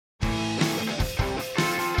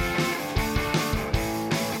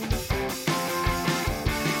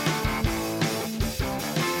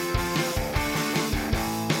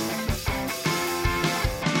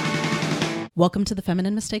Welcome to the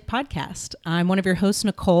Feminine Mistake Podcast. I'm one of your hosts,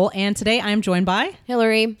 Nicole, and today I'm joined by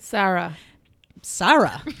Hillary. Sarah.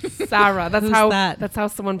 Sarah. That's how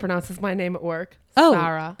someone pronounces my name at work. Oh,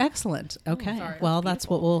 Sarah. excellent. Okay. sorry, Well, that's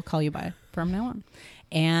what we'll call you by from now on.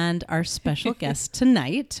 And our special guest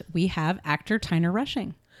tonight, we have actor Tyner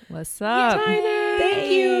Rushing. What's up?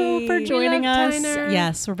 Thank you for joining us. Tyner.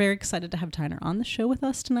 Yes, we're very excited to have Tyner on the show with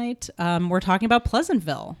us tonight. We're talking about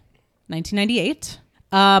Pleasantville, 1998.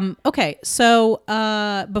 Okay, so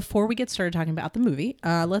before we get started talking about the movie,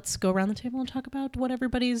 let's go around the table and talk about what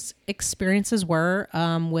everybody's experiences were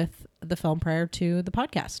with the film prior to the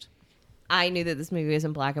podcast. I knew that this movie was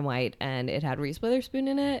in black and white and it had Reese Witherspoon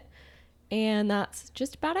in it. And that's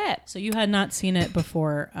just about it. So you had not seen it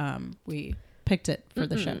before we picked it for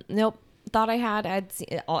the show. Nope. Thought I had. I'd seen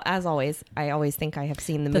it. As always, I always think I have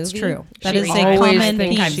seen the That's movie. true. That She is a always common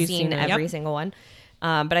think theme. I've She's seen seen it. every Yep. single one.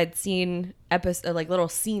 But I'd seen like little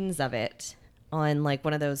scenes of it on like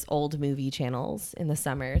one of those old movie channels in the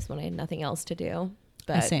summers when I had nothing else to do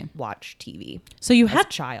but see. watch TV. So you As a had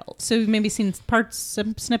child. So you've maybe seen parts,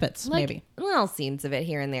 some snippets, Like, maybe. little scenes of it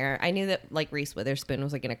here and there. I knew that like Reese Witherspoon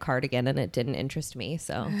was like in a cardigan and it didn't interest me,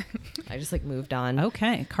 so I just like moved on.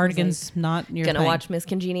 Okay, Cardigan's not your Gonna thing. watch Miss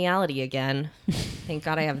Congeniality again. Thank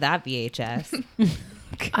God I have that VHS.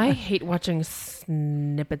 I hate watching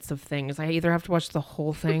snippets of things. I either have to watch the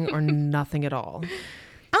whole thing or nothing at all.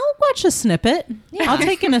 I'll watch a snippet. Yeah. I'll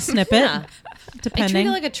take in a snippet, Yeah. I treat depending.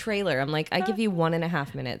 it like a trailer. I'm like, I give you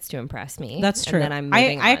 1.5 minutes to impress me. That's true. And then I'm I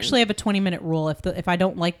moving on. actually have a 20-minute rule. If I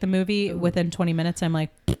don't like the movie within 20 minutes, I'm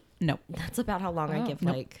like, no. That's about how long I give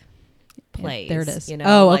Nope. like plays. there it is. You know,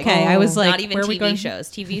 Oh, like, okay. I was like, not even where are we TV going? shows.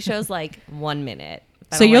 TV shows like 1 minute.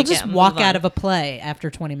 If I So don't you'll like just it, walk move out on. of a play after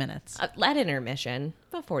 20 minutes. At intermission,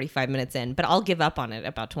 about 45 minutes in, but I'll give up on it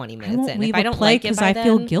about 20 I minutes won't in. leave If I a don't play like it because by I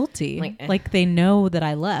feel then, guilty. like, eh. Like they know that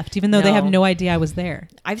I left, even though they have No. no idea I was there.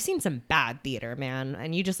 I've seen some bad theater, man.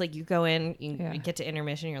 And you just like, you go in, you Yeah. get to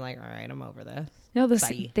intermission, you're like, all right, I'm over this. No,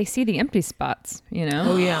 Bye. they see the empty spots, you know?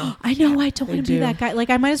 Oh, yeah. I know. I don't They want to be do. that guy. Like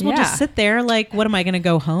I might as well Yeah. just sit there. Like, what am I going to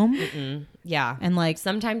go home Yeah. and like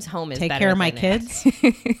Sometimes home is take better care of my than kids?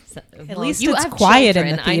 it. At least you it's have quiet in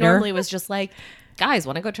children. the theater. I normally was just like, guys,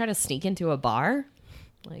 want to go try to sneak into a bar?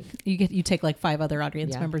 Like, You take like 5 other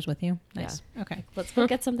audience Yeah. members with you. Nice. Okay. let's go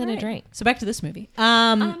get something to drink. So back to this movie.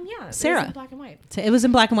 Yeah. it was Sarah. in black and white. So it was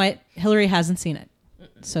in black and white. Hillary hasn't seen it,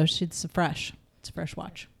 so it's fresh. It's a fresh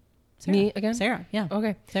watch. Sarah. Me again? Sarah. Yeah.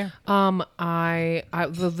 Okay. Sarah.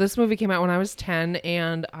 This movie came out when I was 10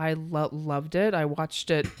 and I loved it. I watched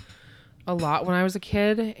it a lot when I was a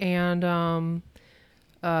kid, and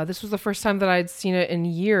this was the first time that I'd seen it in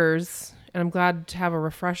years, and I'm glad to have a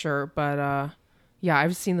refresher, but yeah,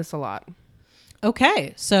 I've seen this a lot.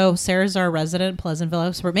 Okay. So Sarah's our resident Pleasantville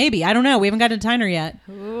expert. Maybe. I don't know. We haven't gotten to Tyner yet.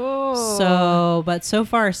 But so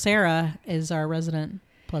far, Sarah is our resident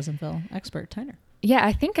Pleasantville expert. Tyner. Yeah,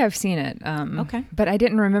 I think I've seen it. Okay. But I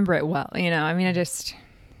didn't remember it well. You know, I mean, I just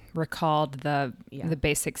recalled the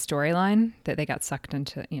basic storyline that they got sucked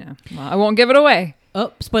into, you know. Well, I won't give it away.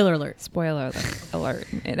 Oh, spoiler alert. Spoiler alert.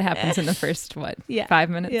 It happens in the first, 5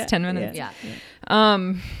 minutes, Yeah. 10 minutes? Yeah.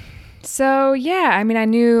 So yeah, I mean, I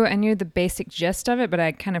knew the basic gist of it, but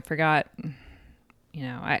I kind of forgot, you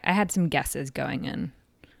know, I had some guesses going in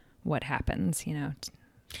what happens, you know.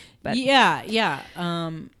 But Yeah.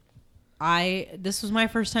 This was my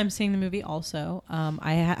first time seeing the movie also.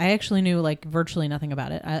 I actually knew like virtually nothing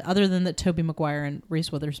about it other than that Tobey Maguire and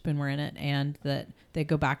Reese Witherspoon were in it and that they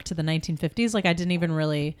go back to the 1950s. Like I didn't even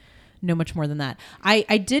really know much more than that.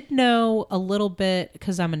 I did know a little bit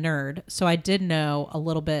because I'm a nerd. So I did know a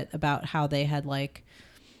little bit about how they had like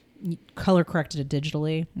color corrected it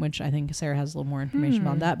digitally, which I think Sarah has a little more information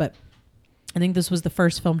about that. But I think this was the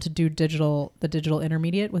first film to do the digital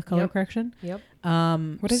intermediate with color Yep. correction. Yep.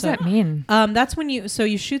 what does that mean? That's when you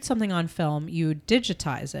shoot something on film, you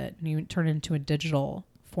digitize it and you turn it into a digital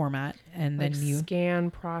format, and Like then you scan,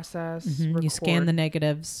 process, you scan record. the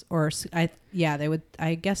negatives, or I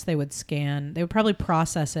guess they would scan. They would probably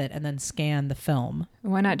process it and then scan the film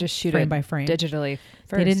Why not just shoot frame it by frame. digitally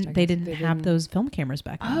first? They I didn't. They guess? didn't have those film cameras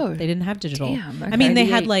back then. Oh, they didn't have digital. damn, I mean, they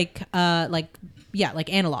had 98.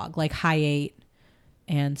 like analog, like high 8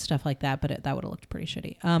 and stuff like that. But that would have looked pretty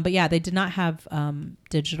shitty. But yeah, they did not have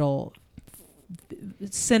digital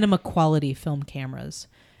cinema quality film cameras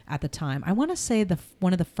at the time. I want to say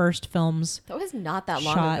one of the first films. That was not that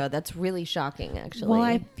long Shot- ago. That's really shocking, actually. Well,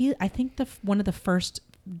 I think one of the first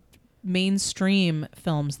mainstream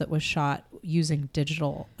films that was shot using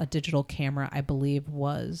a digital camera, I believe,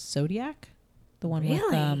 was Zodiac, the one with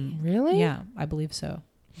Really? Really? yeah, I believe so.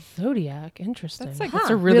 Zodiac, interesting. That's like That's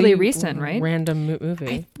huh, a really recent, right? Random movie.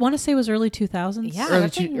 I want to say it was early 2000s. Yeah, Early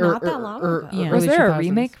that's like two- not that long ago. Yeah. Was early there a 2000s.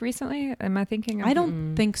 remake recently? Am I thinking? Of, I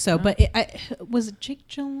don't think so, but was it Jake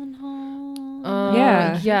Gyllenhaal?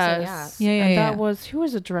 Yeah. Yes. Yeah, yeah, And yeah. that was, who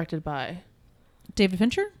was it directed by? David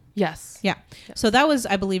Fincher? Yes. Yeah. So that was,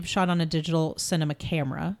 I believe, shot on a digital cinema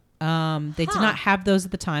camera. They did not have those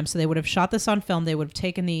at the time, so they would have shot this on film. They would have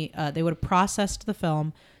taken they would have processed the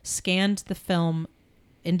film, scanned the film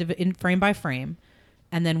in frame by frame,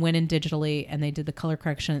 and then went in digitally, and they did the color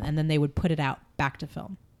correction, and then they would put it out back to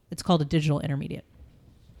film. It's called a digital intermediate.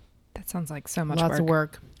 That sounds like so much Lots work. of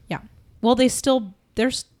work. Yeah. Well,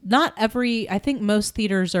 there's not every, I think most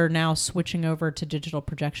theaters are now switching over to digital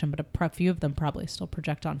projection, but a few of them probably still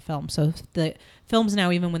project on film. So the films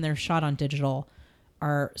now, even when they're shot on digital,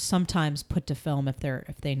 are sometimes put to film if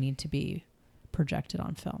they need to be projected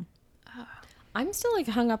on film. I'm still like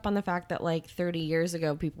hung up on the fact that like 30 years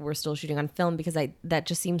ago people were still shooting on film because that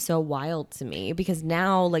just seems so wild to me because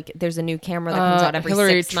now like there's a new camera that comes out every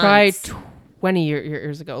Hillary, 6 try months. 20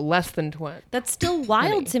 years ago. Less than 20. That's still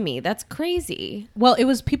wild to me. That's crazy. Well,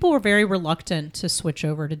 people were very reluctant to switch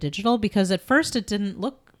over to digital because at first it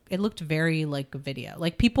looked very like a video.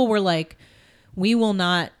 Like people were like, we will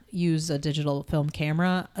not use a digital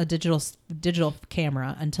camera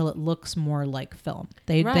until it looks more like film.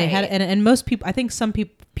 They had, and most people, I think some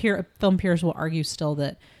people, film peers will argue still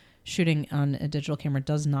that shooting on a digital camera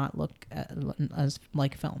does not look as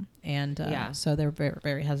like film. And so they're very,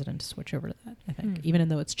 very hesitant to switch over to that, I think, even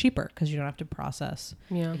though it's cheaper because you don't have to process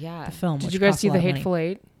Yeah. the film. Did which you guys costs see a lot The of money. Hateful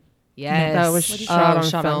Eight? Yes. That was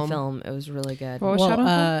shot on film. It was really good. What was shot on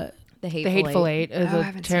film? The The Hateful Eight. I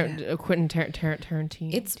haven't seen it. Quentin Tarantino.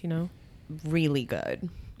 It's- you know? Really good.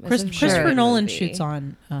 It's a Christopher good Nolan movie. shoots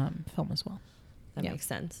on film as well. That Yeah. makes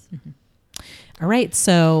sense. All right,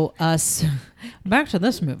 so back to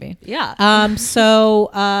this movie. Yeah. I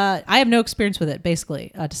have no experience with it,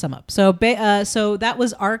 basically, to sum up. So that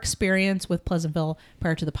was our experience with Pleasantville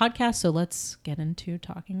prior to the podcast. So let's get into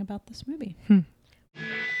talking about this movie.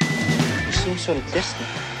 You seem sort of distant.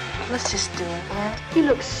 Let's just do it, man. You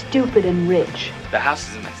look stupid and rich. The house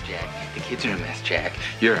is a mess, Jack. The kids are a mess, Jack.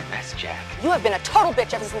 You're a mess, Jack. You have been a total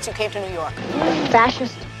bitch ever since you came to New York.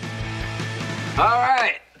 Fascist. All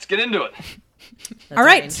right, let's get into it. That's All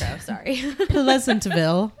right. our intro, sorry.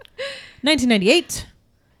 Pleasantville, 1998.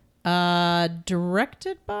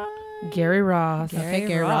 Directed by Gary Ross.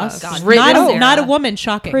 Gary Ross. God, Not a woman.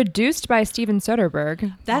 Shocking. Produced by Steven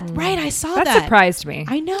Soderbergh. That's right. I saw That that. surprised me.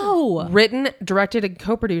 I know. Written, directed, and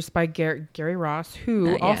co-produced by Gary Ross,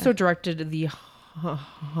 who Yeah. also directed the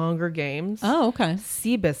Hunger Games. Oh, okay.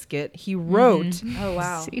 Seabiscuit. He wrote Oh,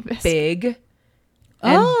 wow. Big and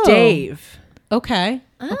Oh. Dave. Okay.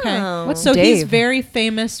 Okay. Oh. What's So he's Dave? very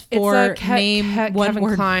famous It's for a name Kevin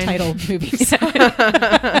one-word Kline. title movies.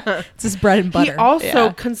 It's his bread and butter. He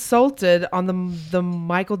also consulted on the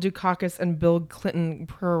Michael Dukakis and Bill Clinton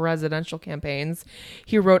presidential campaigns.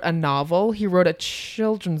 He wrote a novel. He wrote a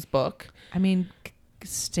children's book. I mean,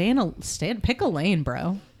 pick a lane,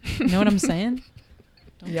 bro. You know what I'm saying?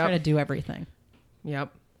 Don't try to do everything.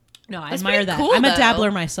 Yep. No, I That's admire pretty that. cool, I'm a though.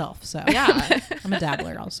 dabbler myself, so Yeah. I'm a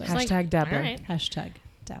dabbler also. Hashtag Dabbler. all right. Hashtag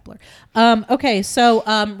dabbler. Okay, so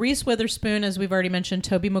Reese Witherspoon, as we've already mentioned,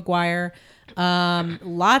 Tobey Maguire,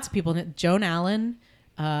 lots of people, Joan Allen,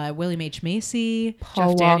 William H. Macy,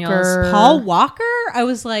 Paul Jeff Daniels. Walker. Paul Walker. I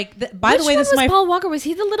was like, by the way, this is my. Paul Walker. Was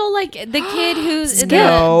he the little like the kid who's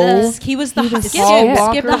No. He was the hot, Paul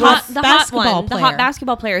Walker Skip, was- the hot the hot basketball one, player, the hot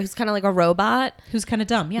basketball player who's kind of like a robot. who's kind of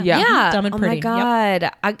dumb. Yeah, Yeah. dumb and Oh pretty. my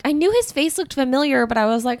Yep. god, I knew his face looked familiar, but I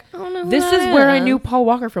was like, I don't know. Who This that is where I knew Paul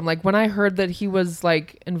Walker from. Like when I heard that he was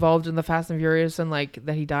like involved in the Fast and Furious and like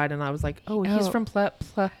that he died, and I was like, oh, he's from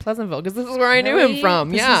Pleasantville because this is where I knew him Really?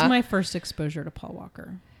 from. This Yeah. is my first exposure to Paul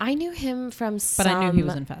Walker, I knew him from but I knew he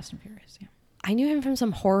was in Fast and Furious. Yeah. I knew him from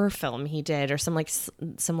some horror film he did, or some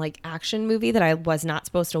like action movie that I was not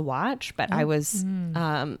supposed to watch. But I was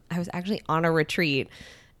actually on a retreat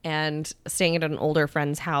and staying at an older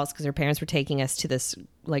friend's house because her parents were taking us to this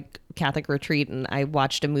like Catholic retreat, and I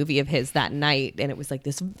watched a movie of his that night, and it was like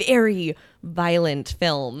this very violent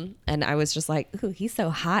film, and I was just like, ooh, he's so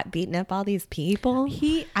hot beating up all these people.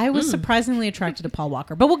 I was surprisingly attracted to Paul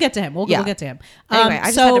Walker, but we'll get to him. We'll get to him. Anyway, I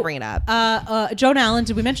just had to bring it up. Joan Allen.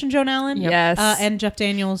 Did we mention Joan Allen? Yes. And Jeff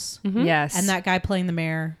Daniels. Yes. And that guy playing the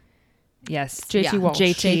mayor, Yes. JT Yeah. Walsh.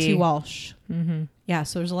 JT Walsh. Yeah.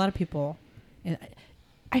 So there's a lot of people. And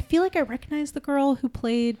I feel like I recognize the girl who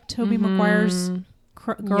played Tobey Maguire's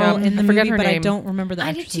girl Yeah, in the I forget movie, her but I name. don't remember the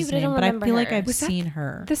I did actress's too, but I name. don't But I remember feel like her. I've Was that seen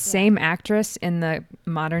her. The same actress in the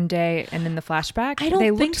modern day and in the flashback? I don't they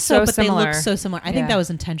think looked so, but similar. they look so similar. I think Yeah. that was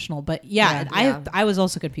intentional, but yeah, Yeah. I was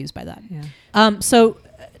also confused by that. Yeah. So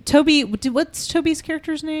Toby, what's Toby's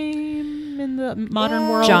character's name in the modern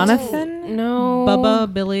world? Jonathan? No.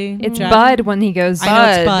 Bubba, Billy. It's Jack? Bud when he goes. I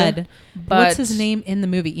know it's Bud. Bud. But- What's his name in the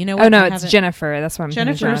movie? You know what? Oh no, I it's haven't- Jennifer. That's what I'm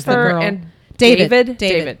thinking. Jennifer's the Jonathan. girl. and David.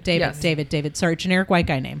 David. David. Sorry, generic white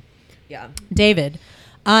guy name. Yeah. David.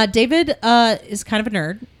 David is kind of a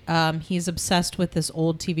nerd. He's obsessed with this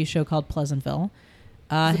old TV show called Pleasantville.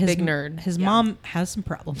 He's a big nerd. His Yeah. mom has some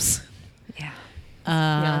problems. Yeah.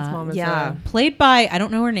 Yeah, his mom is yeah. Played by, I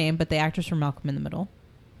don't know her name, but the actress from Malcolm in the Middle.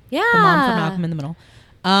 Yeah. The mom from Malcolm in the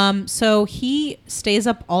Middle. So he stays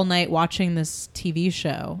up all night watching this TV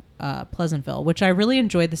show, Pleasantville, which I really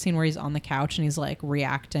enjoyed the scene where he's on the couch and he's like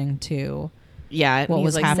reacting to. Yeah. What He's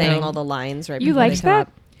was like happening. saying all the lines right You before they liked come that?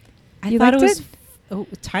 up. I You thought liked it was. it? Oh,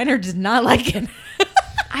 Tyner did not like it.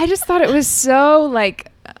 I just thought it was so like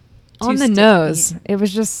on the sti- nose. It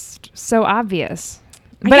was just so obvious.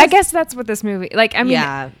 But I guess that's what this movie. Like, I mean,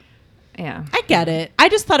 Yeah. yeah. I get it. I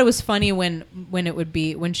just thought it was funny when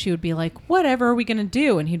she would be like, "Whatever are we gonna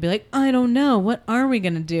do?" and he'd be like, "I don't know. What are we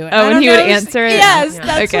gonna do?" Oh, and he would answer it? Yes, Yeah.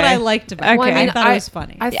 that's what Okay. I liked about it. Okay. I thought it was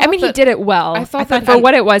funny. I mean, he did it well. I thought I thought that for he-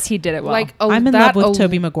 what it was, he did it well. Like I'm in that love with al-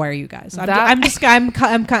 Tobey Maguire, you guys. I'm that- just I'm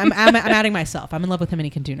adding myself. I'm in love with him, and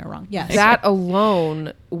he can do no wrong. Yes, That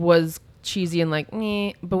alone was cheesy and like,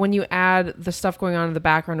 meh. But when you add the stuff going on in the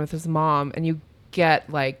background with his mom, and you get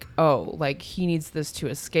like, oh, like he needs this to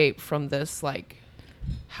escape from this like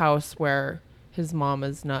house where his mom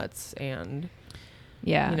is nuts and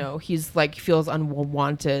yeah, you know he's like feels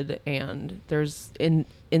unwanted and there's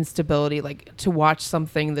instability. Like to watch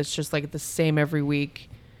something that's just like the same every week,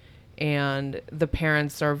 and the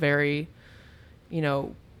parents are very, you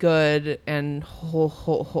know, good and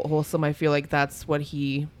wholesome. I feel like that's what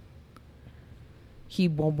he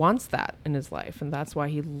wants that in his life, and that's why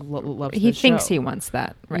he loves. he this thinks show. he wants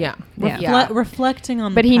that. Right? Yeah. yeah. reflecting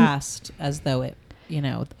on But the he- past as though it, those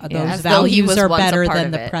As though he values was are once a better part than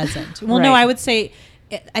of the it. present. Well, no, Right. I would say,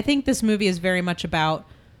 I think this movie is very much about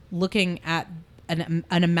looking at an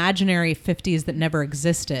imaginary 50s that never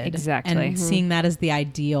existed, Exactly. and seeing that as the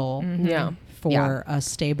ideal Yeah. for Yeah. a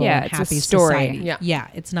stable Yeah, and it's a happy story. society. Yeah.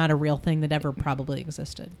 It's not a real thing that ever probably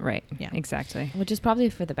existed. Right. Yeah. Exactly. Which is probably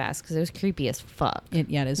for the best because it was creepy as fuck.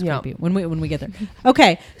 It is Yeah. creepy when we get there.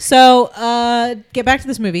 Okay, so get back to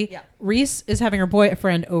this movie. Yeah. Reese is having her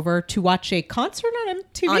boyfriend over to watch a concert on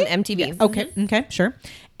MTV. On MTV. Okay, okay, sure.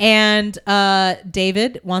 And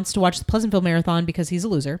David wants to watch the Pleasantville Marathon because he's a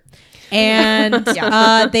loser. And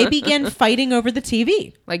they begin fighting over the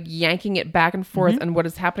TV. Like yanking it back and forth. And what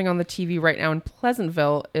is happening on the TV right now in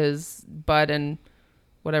Pleasantville is Bud and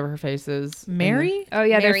whatever her face is. Mary? Oh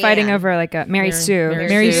yeah, they're Mary fighting Ann. over like a Mary Sue.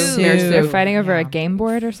 Mary Sue. They're fighting over a Yeah. game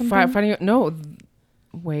board or something. Fighting. No,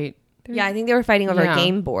 wait. Yeah, I think they were fighting over Yeah. a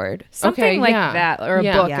game board. Something Okay, like yeah. that, or a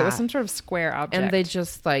Yeah. book. Yeah. It was some sort of square object. And they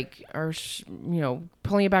just like are,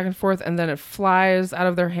 pulling it back and forth, and then it flies out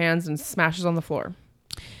of their hands and smashes on the floor.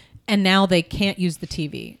 And now they can't use the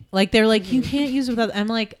TV. Like they're like, you can't use it without. I'm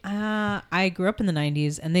like, I grew up in the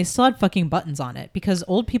 90s and they still had fucking buttons on it because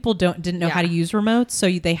old people didn't know how to use remotes, so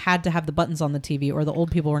they had to have the buttons on the TV, or the old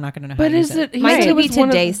people were not going to know how But to use is it. it? My yeah, it TV was one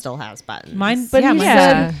of- today still has buttons. Mine, But yeah, he mine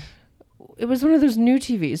yeah. said it was one of those new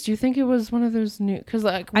TVs. Do you think it was one of those new? Because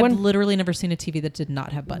like I've when literally never seen a TV that did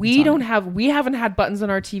not have buttons. we on don't it. have, we haven't had buttons on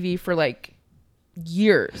our TV for like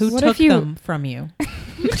years. Who What took if you- them from you?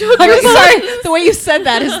 I'm sorry. The way you said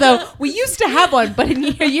that is though we used to have one, but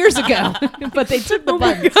years ago. But they took the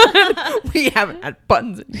buttons. We haven't had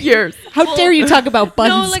buttons in years. How dare you talk about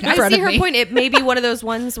buttons? No, like in I front see of her me? point. It may be one of those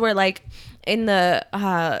ones where like in the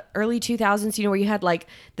early 2000s, where you had like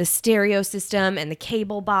the stereo system and the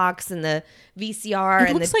cable box and the VCR It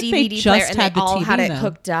and the looks like they DVD player, just and they had the all had TV it though.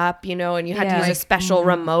 hooked up, and you had Yeah. to use a Like, special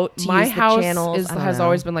remote to My use the house channels. I don't has know.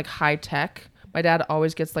 always been like high tech. My dad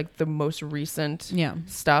always gets like the most recent Yeah.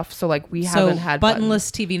 stuff. So like we So haven't had buttonless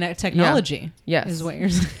TV technology. Yes. is what you're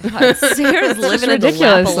saying. God, Sarah's living in the lap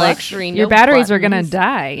ridiculous. of Like luxury. your no batteries are gonna buttons.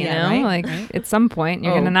 die. You Yeah, know, right, like right. at some point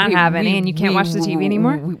you're Oh, gonna not we- have any, we- and you can't watch the TV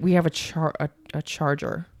anymore. We have a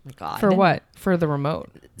charger Oh my God. For what? for the remote.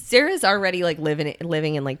 Sarah's already like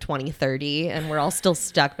living in like 2030, and we're all still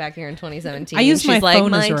stuck back here in 2017. I use She's my like,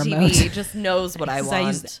 phone my as a TV remote." just knows what I 'Cause want.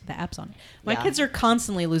 use the apps on it. My Yeah. kids are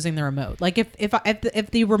constantly losing the remote. Like if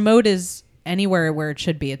the remote is anywhere where it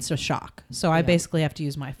should be, it's a shock. So I basically have to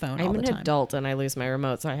use my phone all I'm the an time. adult and I lose my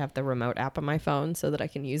remote, so I have the remote app on my phone so that I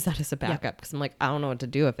can use that as a backup because I'm like, I don't know what to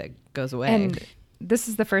do if it goes away. And this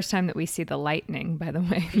is the first time that we see the lightning, by the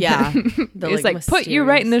way. Yeah. It's like, put you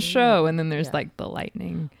right in the mysterious- show. And then there's like the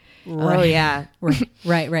lightning. Oh, yeah.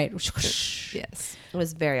 Right. Yes. It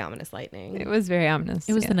was very ominous lightning. It was very ominous.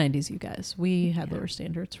 It was yeah. the 90s, you guys. We had lower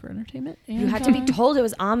standards for entertainment. And, You had to be told it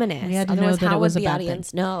was ominous. we had to know Otherwise, that how it was would a the bad thing.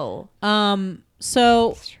 audience know?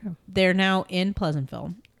 So It's true. they're now in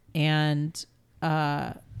Pleasantville, and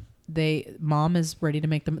mom is ready to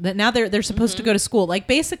make them. Now they're supposed to go to school. Like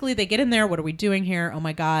basically, they get in there. What are we doing here? Oh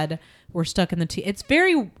my god, we're stuck in the tea. It's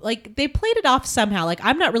very like they played it off somehow. Like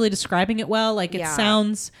I'm not really describing it well. Like it Yeah.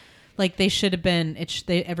 sounds like they should have been.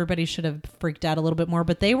 Everybody should have freaked out a little bit more.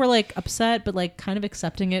 But they were like upset, but like kind of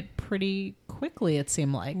accepting it pretty quickly. It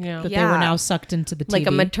seemed like Yeah. that they Yeah. were now sucked into the TV. Like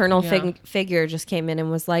a maternal Yeah. figure just came in and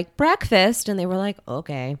was like, breakfast. And they were like,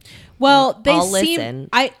 okay. Well, they I'll seem. listen.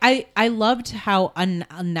 I loved how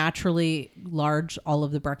unnaturally large all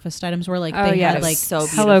of the breakfast items were. Like Oh, they yeah. had like so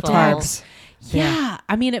Hello beautiful. carbs. yeah.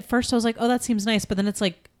 I mean, at first I was like, oh, that seems nice, but then it's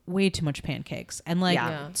like way too much pancakes and like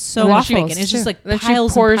Yeah. so much Waffles, bacon. It's just too. like Then she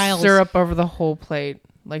piles pours and piles. syrup over the whole plate,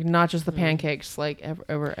 like not just the pancakes, like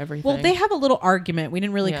over everything. Well, they have a little argument. We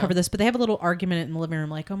didn't really Yeah. cover this, but they have a little argument in the living room.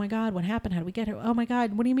 Like, oh my god, what happened? How did we get here? Oh my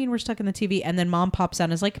god, what do you mean we're stuck in the TV? And then mom pops out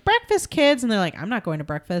and is like, breakfast, kids, and they're like, I'm not going to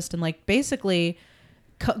breakfast. And like basically,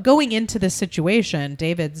 going into this situation,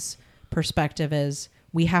 David's perspective is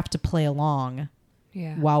we have to play along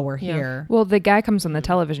Yeah. while we're Yeah. here. Well, the guy comes on the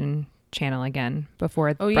television channel again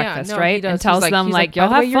before Oh, yeah. breakfast, No, he right? does. And He's tells like- them he's like, like, by "You'll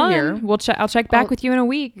the have way, you're fun. here." I'll check back Oh, with you in a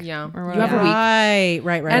week." Yeah. Or You have a whatever. week.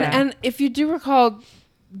 Right. And if you do recall,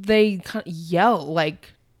 they kind of yell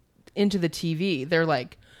like into the TV. They're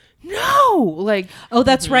like, "No!" Like, Oh,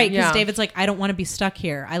 that's right. Because Yeah. David's like, I don't want to be stuck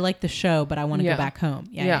here. I like the show, but I want to Yeah. go back home.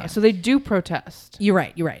 yeah. Yeah. So they do protest. You're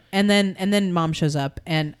right. And then mom shows up,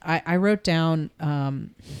 and I wrote down.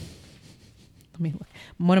 Let me look.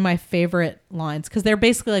 One of my favorite lines, because they're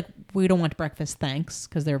basically like, we don't want breakfast, thanks,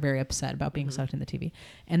 because they're very upset about being sucked in the TV.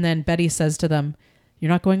 And then Betty says to them, "You're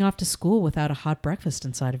not going off to school without a hot breakfast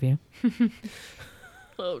inside of you."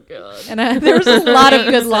 Oh, God. And there was a lot of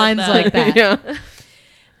good lines like that. Yeah.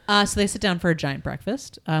 So they sit down for a giant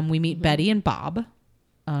breakfast. We meet Betty and Bob,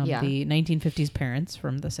 Yeah. the 1950s parents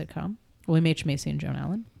from the sitcom, William H. Macy and Joan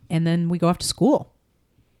Allen. And then we go off to school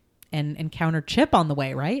and encounter Chip on the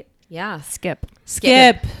way, right? Yeah. Skip.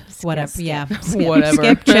 Skip. Whatever. Yeah. Skip. Whatever.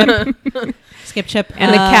 Skip, Chip. Skip, Chip.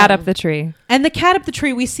 And the cat up the tree. And the cat up the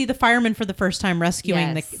tree. We see the fireman for the first time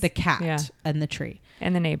rescuing Yes. the cat Yeah. and the tree.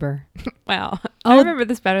 And the neighbor. Wow. Oh. I remember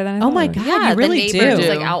this better than I thought. Oh my I would. God. Yeah, you really the neighbor's do.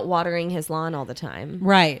 like out watering his lawn all the time.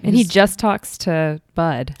 Right. And he just talks to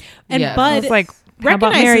Bud. and Yes. I Bud was like, how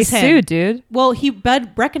about Mary recognizes him. Sue, dude? Well,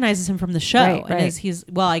 Bud recognizes him from the show, Right, and right. he's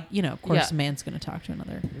well, of course, Yeah. a man's going to talk to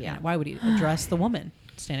another. Yeah. Why would he address the woman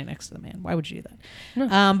standing next to the man? Why would you do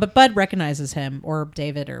that? But Bud recognizes him, or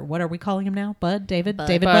David, or what are we calling him now? Bud, David,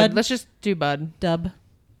 David, Bud. Bud, Let's just do Bud. Dub.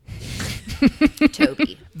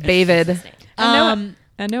 Toby. David.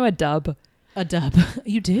 I know a dub. A Dub.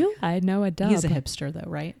 You do? I know a dub. He's a hipster, though,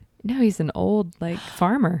 right? No, he's an old like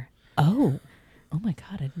farmer. Oh my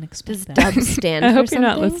God! I didn't expect Does that. Dub stand I for hope something? you're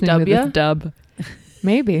not listening to W? this dub.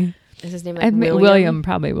 Maybe. Is his name like I admit William,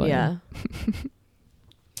 probably William.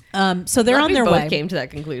 Yeah. So they're Glad on we their both way. came to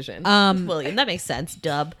that conclusion. William, that makes sense.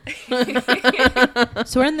 Dub.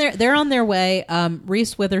 So they're on their way.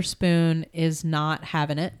 Reese Witherspoon is not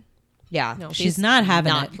having it. Yeah. She's not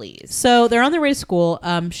having not it. pleased. So they're on their way to school.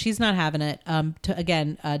 She's not having it.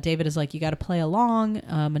 David is like, you got to play along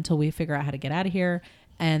until we figure out how to get out of here.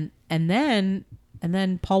 And then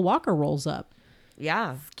Paul Walker rolls up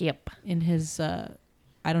Yeah. Skip. in his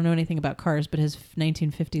I don't know anything about cars, but his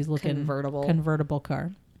 1950s looking convertible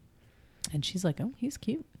car. And she's like, oh, he's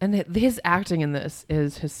cute. And his acting in this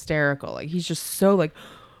is hysterical. Like he's just so like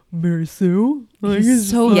Mary Sue. Like,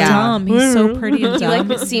 He's so Yeah. dumb. He's so pretty and He dumb.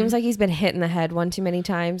 like seems like he's been hit in the head one too many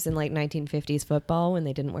times in like 1950s football when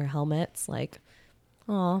they didn't wear helmets. Like,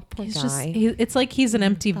 oh, poor He's guy. just it's like he's an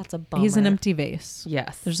empty That's a he's an bummer. empty vase.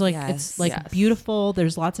 Yes. There's like Yes. it's like Yes. beautiful.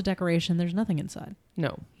 There's lots of decoration. There's nothing inside.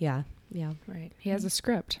 no. Yeah. Yeah. Right. He has a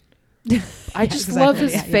script. I just exactly. love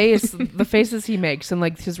his Yeah, yeah. face, the faces he makes, and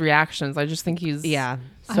like his reactions. I just think he's Yeah.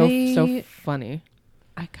 so funny.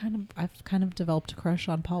 I've kind of developed a crush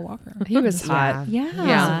on Paul Walker. He was hot. Yeah.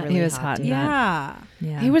 Yeah. Really he was hot, hot. dude. in that. Yeah.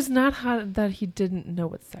 Yeah. He was not hot that he didn't know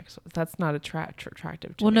what sex was. That's not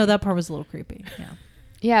attractive to Well, me. no, that part was a little creepy. Yeah.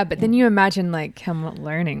 Yeah, but then you imagine like him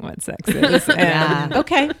learning what sex is, and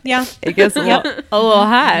Okay. Yeah. it gets a little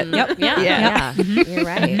hot. Yep. Yeah. Yeah. Yeah. You're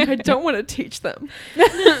right. I don't want to teach them.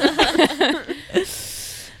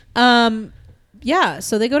 Yeah.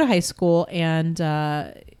 So they go to high school, and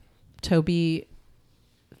Toby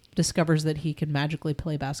discovers that he can magically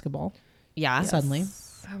play basketball Yeah. suddenly.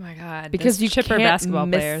 Oh my god! Because Those you chipper can't basketball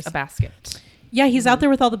miss players. a basket. Yeah, he's out there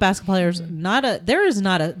with all the basketball players. There is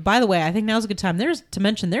not a. By the way, I think now's a good time.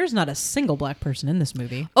 There's not a single black person in this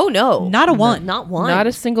movie. Oh no. Not a one. Not one. Not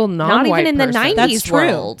a single Not non-white even in the person. 90s That's true.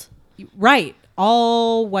 world. Right,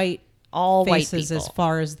 all white All white faces people. as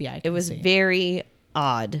far as the eye It can was see. very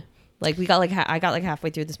odd. Like we got like I got like halfway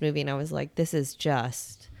through this movie and I was like, this is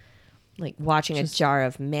just like watching a jar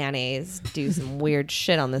of mayonnaise do some weird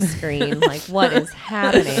shit on the screen. Like what is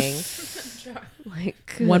happening?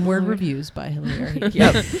 Like One word reviews by Hilary.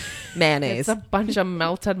 Yep. Mayonnaise. It's a bunch of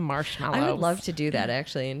melted marshmallows. I would love to do that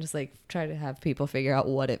actually and just like try to have people figure out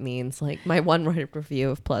what it means. Like my one word review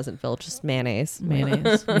of Pleasantville, just mayonnaise.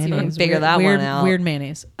 Mayonnaise. Figure Weird- that weird, one out. Weird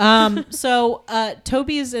mayonnaise. So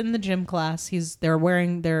Toby is in the gym class. They're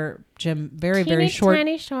wearing their gym very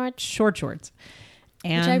short shorts.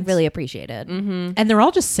 And Which I really appreciated. and they're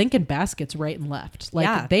all just sinking baskets right and left. Like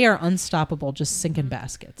Yeah. they are unstoppable, just sinking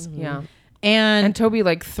baskets. Yeah. And And Toby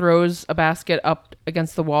like throws a basket up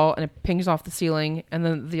against the wall and it pings off the ceiling and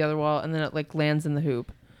then the other wall and then it like lands in the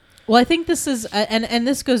hoop. well, I think this is and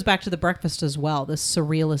this goes back to The Breakfast as well. This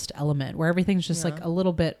surrealist element where everything's just like a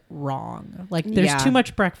little bit wrong. Like there's Yeah. too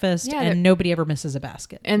much breakfast Yeah, there- and nobody ever misses a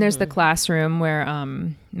basket. And there's the classroom where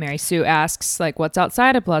Mary Sue asks like, "What's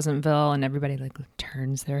outside of Pleasantville?" and everybody like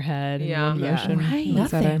turns their head. Yeah. in Yeah. motion. Right.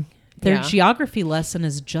 Looks at her. Nothing. Their Yeah. geography lesson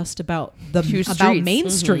is just about Two about streets. Main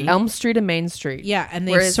Street. Elm Street and Main Street. Yeah, and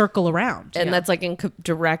they Whereas- circle around. And that's like in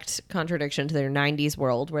direct contradiction to their 90s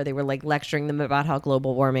world where they were like lecturing them about how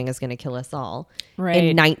global warming is going to kill us all. Right.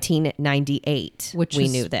 In 1998, Which we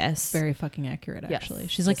is knew this. very fucking accurate, Yes. actually.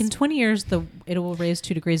 She's like, in 20 years, it will raise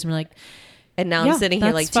 2 degrees. And we're like, And now Yeah, I'm sitting here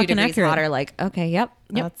that's like 2 fucking degrees accurate. hotter, like, okay, yep,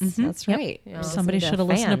 that's Yep. right. Yeah. somebody should have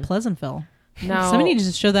listened to Pleasantville. No. Somebody needs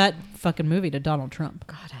to show that fucking movie to Donald Trump.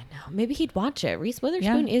 God, I know. Maybe he'd watch it. Reese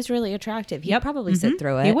Witherspoon is really attractive. He'd probably Mhm. sit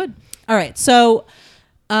through it. He would. All right. So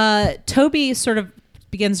Toby sort of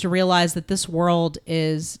begins to realize that this world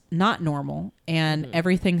is not normal and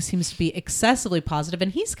everything seems to be excessively positive,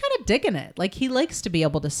 and he's kind of digging it. Like he likes to be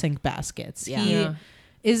able to sink baskets. Yeah. He Yeah.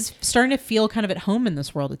 is starting to feel kind of at home in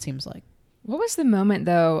this world, it seems like. What was the moment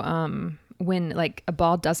though when like a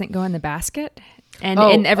ball doesn't go in the basket and Oh,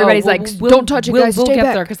 everybody's well, like, we'll- "Don't touch it, guys! We'll Stay get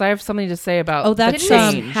back." there because I have something to say about. Oh, that's, the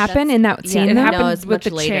Didn't change. this happen in that scene? It though? happened it's with much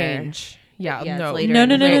the later. change. Yeah, Yeah, it's no, later.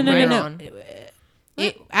 No. Later on.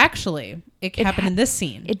 It actually happened in this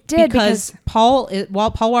scene. it did, because Paul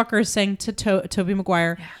Walker is saying to Toby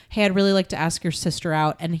Maguire, "Hey, I'd really like to ask your sister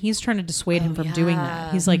out," and he's trying to dissuade him from doing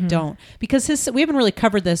that. He's like, "Don't," because we haven't really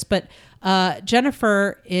covered this, but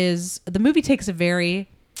Jennifer the movie takes a very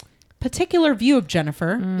particular view of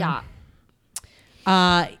Jennifer. Yeah.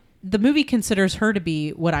 The movie considers her to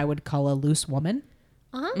be what I would call a loose woman,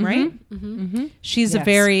 right? She's a Yes.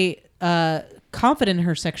 very confident in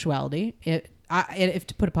her sexuality. If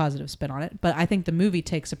to put a positive spin on it, but I think the movie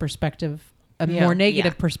takes a more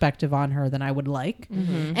negative perspective on her than I would like.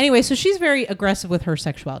 Anyway, so she's very aggressive with her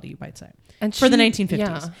sexuality, you might say, And for the she- 1950s.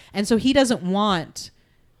 yeah. And so he doesn't want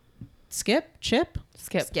Chip,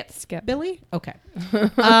 Skip. Billy. Okay.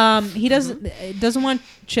 He doesn't want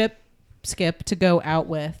Skip to go out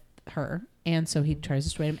with her. And so he tries to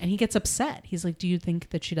dissuade him and he gets upset. He's like, "Do you think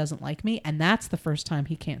that she doesn't like me?" And that's the first time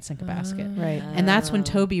he can't sink a basket. Right. And that's when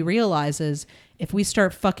Toby realizes if we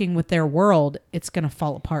start fucking with their world, it's going to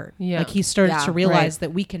fall apart. Yeah. Like he started Yeah, to realize right.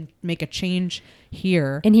 that we can make a change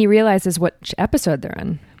here. And he realizes which episode they're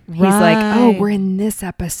in. He's like, "Oh, Right. we're in this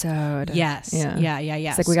episode." Yes. Yeah.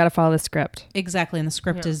 It's like we got to follow the script. Exactly. And the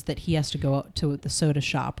script is that he has to go out to the soda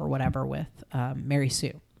shop or whatever with Mary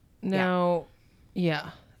Sue. Now, yeah.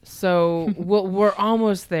 So we're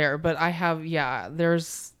almost there, but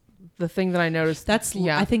there's the thing that I noticed.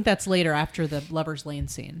 I think that's later after the Lover's Lane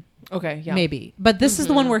scene. Okay, yeah. Maybe. But this is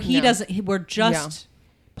the one where he Yeah. doesn't, where just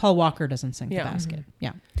Paul Walker doesn't sink Yeah. the basket.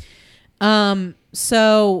 Yeah.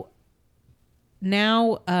 So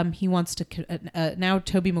now he wants to, now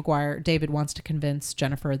Toby Maguire, David wants to convince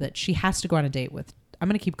Jennifer that she has to go on a date with, I'm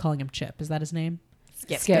going to keep calling him Chip. Is that his name?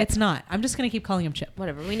 Skip. It's not. I'm just going to keep calling him Chip.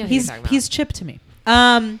 Whatever. We know who you're talking about. He's Chip to me.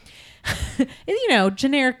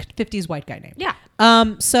 Generic 50s white guy name. Yeah.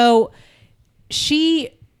 So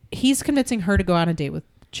he's convincing her to go on a date with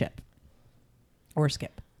Chip or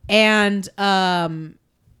Skip. And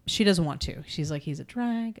she doesn't want to. She's like, he's a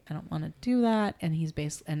drag. I don't want to do that. And he's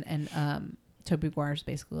Toby Maguire's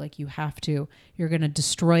basically like, you're going to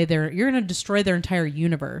destroy their entire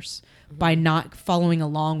universe by not following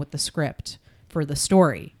along with the script for the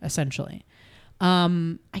story, essentially.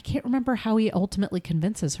 I can't remember how he ultimately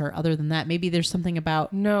convinces her. Other than that, maybe there's something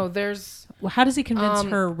about. No, there's. Well, how does he convince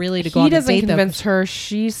her really to go He on the doesn't date? convince her.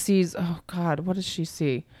 She sees. Oh God, what does she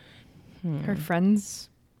see? Her friends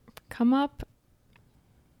come up.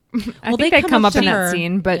 I Well, think they they come come up up to in her. that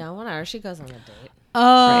scene, but Yeah, whatever. She goes on a date.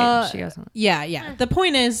 right, she goes on. Yeah. The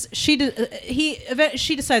point is, she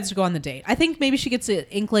decides to go on the date. I think maybe she gets an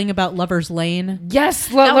inkling about Lover's Lane. Yes,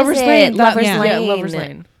 That was Lover's it, Lane. Lover's yeah. Lane. Yeah, Lover's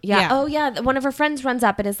Lane. Yeah. Yeah. Oh, yeah. One of her friends runs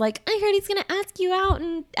up and is like, I heard he's going to ask you out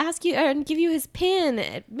and ask you and give you his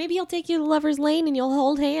pin. Maybe he'll take you to Lover's Lane and you'll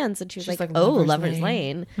hold hands. And she's like, oh, Lover's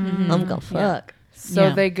Lane. I'm going to fuck. So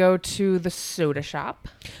Yeah. they go to the soda shop.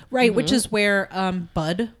 Right, which is where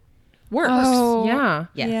Bud works. Oh, Yeah.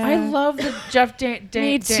 Yes. I love the Jeff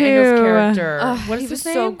Daniels too. character. Oh, what is he his was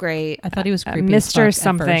name? so great. I thought he was creepy as Mr. fuck at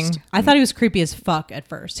something. first. I thought he was creepy as fuck at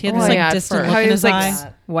first. He had this Oh, like yeah, at distant first. look How in he his was, eye.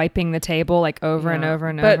 like, wiping the table like over and Yeah. over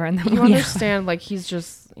and But over, and then you understand, like he's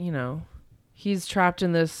just, he's trapped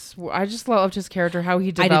in this. I just loved his character, how he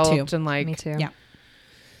I did too. developed, and like me too. Yeah.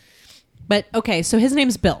 But okay, so his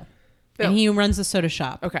name's Bill. Bill. And he runs the soda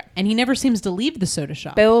shop. Okay. And he never seems to leave the soda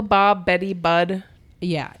shop. Bill, Bob, Betty, Bud.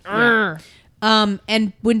 Yeah.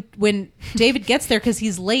 And when David gets there, because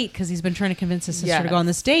he's late, because he's been trying to convince his sister to go on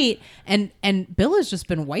this date, and Bill has just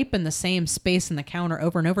been wiping the same space in the counter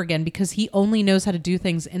over and over again because he only knows how to do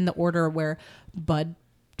things in the order where Bud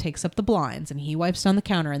takes up the blinds and he wipes down the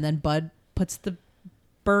counter, and then Bud puts the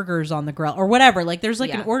burgers on the grill or whatever. Like there's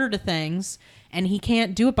like an order to things, and he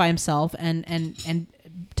can't do it by himself. And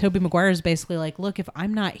Tobey Maguire is basically like, look, if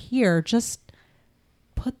I'm not here, just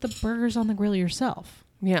put the burgers on the grill yourself.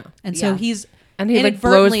 Yeah. And so he's And he, like,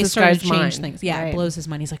 inadvertently blows this started guy's to change mind. things. Yeah, Right. it blows his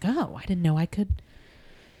mind. He's like, oh, I didn't know I could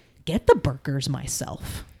get the burgers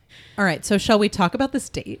myself. All right, so shall we talk about this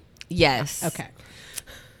date? Yes. Okay.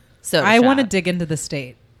 So I want to dig into this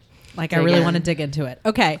date. Like, I really want to dig into it.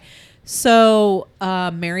 Okay. So,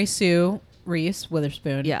 Mary Sue Reese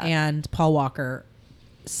Witherspoon and Paul Walker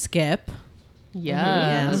skip.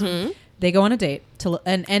 Yeah. They go on a date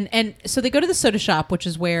and so they go to the soda shop, which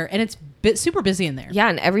is where, and it's super busy in there. Yeah,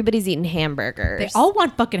 and everybody's eating hamburgers. They all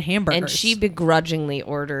want fucking hamburgers. And she begrudgingly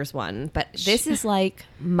orders one. But this is like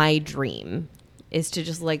my dream, is to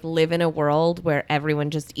just like live in a world where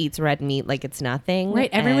everyone just eats red meat like it's nothing.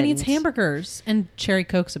 Right, everyone and- eats hamburgers and cherry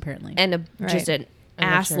cokes apparently. And just an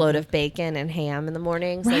ass cherry load Coke. of bacon and ham in the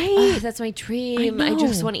mornings. Right. Like, oh, that's my dream. I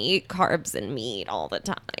just know. want to eat carbs and meat all the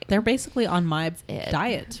time. They're basically on my it.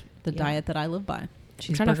 diet, the diet that I live by. I'm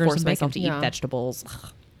trying to Cheeseburgers force and myself bacon. to eat Yeah. vegetables.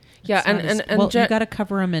 Yeah. It's not as- And well, Je- you got to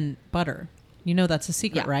cover them in butter. You know that's a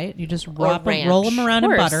secret, Yeah. right? You just ranch. roll them around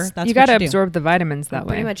in butter. That's you got to absorb the vitamins that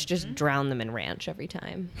Pretty way. much just drown them in ranch every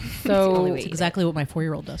time. so only way. That's exactly what my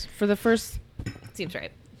 4-year-old does. for the first Seems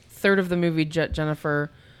right. third of the movie,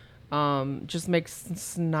 Jennifer just makes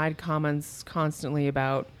snide comments constantly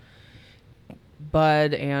about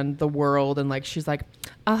Bud and the world, and like she's like,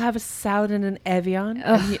 "I'll have a salad and an Evian,"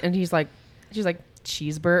 and he's like, "She's like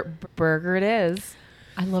cheeseburger it is."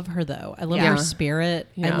 I love her though. I love Yeah. her spirit.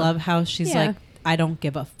 I Yeah. love how she's Yeah. like, I don't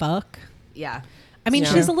give a fuck. Yeah. I mean,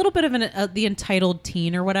 Yeah. she's a little bit of the entitled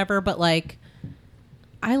teen or whatever, but like,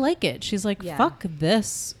 I like it. She's like, Yeah. fuck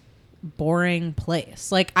this boring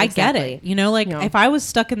place. Like, I Exactly. get it. You know, like Yeah. if I was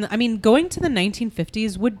stuck in going to the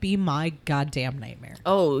 1950s would be my goddamn nightmare.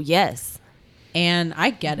 Oh, yes. And I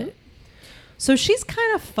get it. So she's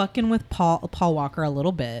kind of fucking with Paul Walker a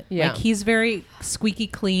little bit. Yeah. Like he's very squeaky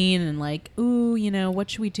clean and like, ooh,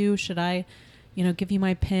 what should we do? Should I, give you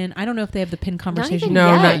my pin? I don't know if they have the pin conversation.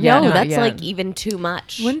 No, not yet, No, not that's yet. like even too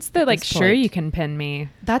much. When's the like this sure point. you can pin me?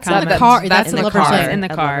 That's comment? in the car. That's in in the Lover's car. Lane. In the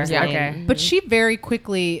car. Lover's Yeah. Lane. Okay. But she very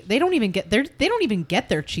quickly they don't even get their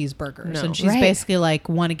cheeseburgers, No. and she's Right. basically like,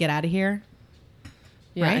 want to get out of here.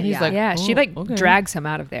 Yeah, Right? and he's Yeah. like, Yeah, she "Oh, like okay." drags him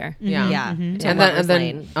out of there. Yeah, Yeah. Mm-hmm. To and Lover's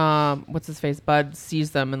then Lane. what's his face? Bud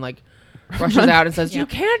sees them and like rushes out and says, Yeah. "You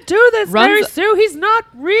can't do this, Runs- Mary Sue. He's not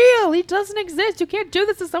real. He doesn't exist. You can't do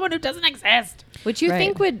this to someone who doesn't exist." Which you Right.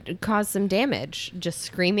 think would cause some damage, just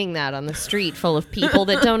screaming that on the street full of people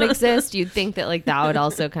that don't exist. You'd think that like that would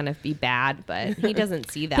also kind of be bad, but he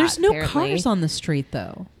doesn't see that. There's no apparently. cars on the street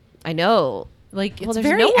though. I know. Like Well, it's there's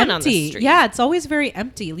very no one empty. on the street. Yeah, it's always very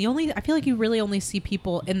empty. I feel like you really only see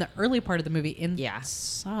people in the early part of the movie Yeah.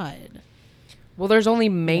 inside. Well, there's only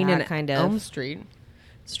Main Yeah, and kind of. Elm Street.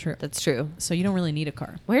 It's true. That's true. So you don't really need a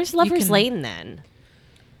car. Where's Lover's can- Lane then?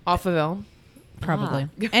 Off of Elm. Probably.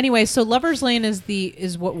 Anyway, so Lover's Lane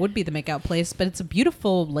is what would be the makeout place, but it's a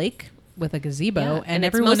beautiful lake with a gazebo, Yeah, and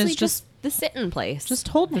it's everyone mostly is just the sit-in place.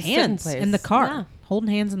 holding The sit-in hands place. in the car, Yeah. holding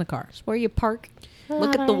hands in the car. where you park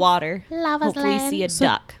Look at the water. Hopefully see a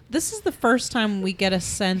duck. This is the first time we get a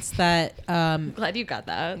sense that Glad you got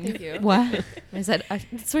that. Thank you. what? I said,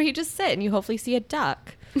 that's where you just sit and you hopefully see a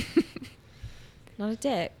duck. Not a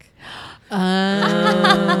dick.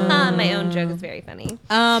 My own joke is very funny.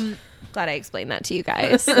 Glad I explained that to you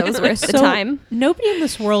guys. That was worth the time. Nobody in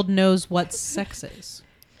this world knows what sex is.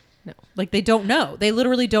 No. Like they don't know. They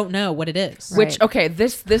literally don't know what it is. Which okay,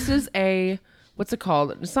 this is a what's it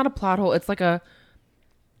called? It's not a plot hole. It's like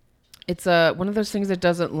it's one of those things that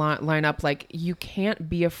doesn't line up. Like you can't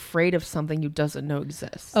be afraid of something you doesn't know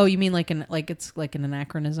exists. Oh, you mean it's like an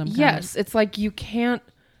anachronism? kind Yes, of? it's like you can't.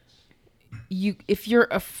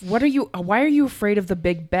 Why are you afraid of the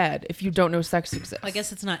big bed if you don't know sex exists? I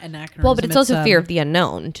guess it's not anachronism. Well, but it's also fear of the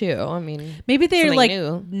unknown too. I mean, maybe they something like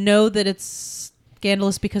new. know that it's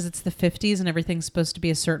scandalous because it's the 50s and everything's supposed to be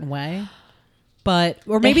a certain way. But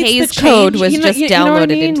or maybe Hays it's the Code change. was just you know what I downloaded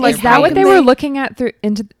mean? into Like, your Is that what brain. they were looking at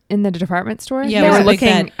in the department store? Yeah, they it was were a big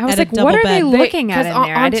looking. bed I was and a like, what double are they bed. looking at in on,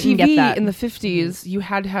 there? I didn't TV get that. in the 50s, you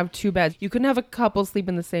had to have two beds. You couldn't have a couple sleep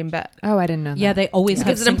in the same bed. Oh, I didn't know. Yeah, that. they always have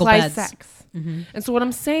Because it single implies beds. sex. And so what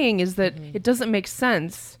I'm saying is that it doesn't make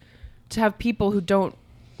sense to have people who don't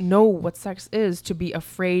know what sex is to be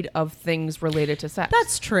afraid of things related to sex.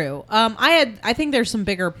 That's true. I think there's some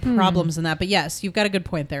bigger problems than that, but yes, you've got a good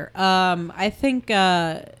point there. I think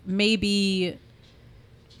maybe,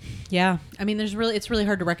 yeah. I mean, it's really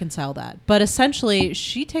hard to reconcile that. But essentially,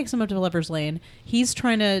 she takes him up to Lover's Lane. He's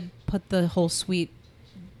trying to put the whole sweet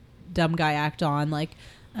dumb guy act on, like,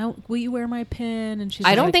 oh, will you wear my pin? And she's I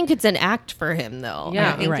like, don't think it's an act for him though.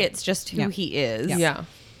 Yeah. I think Right. it's just who Yeah. he is. yeah.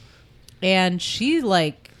 and she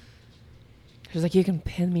like. She's like, you can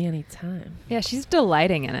pin me anytime. Yeah, she's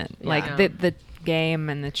delighting in it. Like Yeah. the game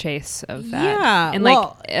and the chase of that. Yeah, and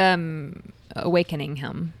well- awakening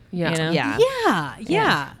him. Yeah. you know? Yeah.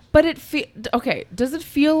 Yeah. But okay, does it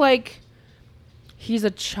feel like he's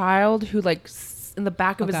a child who like in the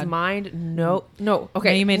back of Oh, his God. mind? No. Okay.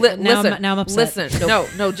 Now you made- listen. now I'm upset. Listen.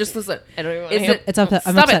 No, just listen. I don't even want Is to hear. it? It's upset.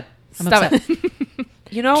 I'm Stop upset. it. I'm Stop upset. it.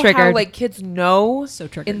 You know how Triggered. like kids know So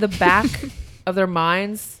triggered. in the back of their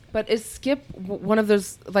minds, but is Skip one of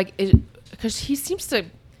those like because he seems to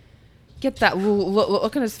get that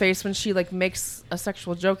look in his face when she like makes a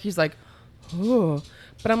sexual joke. He's like, oh.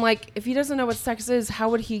 But I'm like, if he doesn't know what sex is, how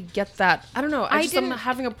would he get that? I don't know. I'm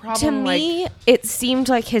having a problem. To me, it seemed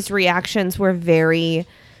like his reactions were very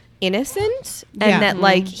innocent and Yeah. that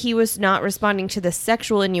like he was not responding to the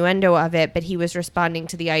sexual innuendo of it, but he was responding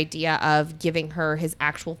to the idea of giving her his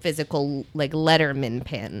actual physical like Letterman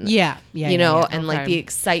pin. Yeah. you know, yeah. and like Okay. the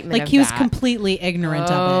excitement Like of he was that. completely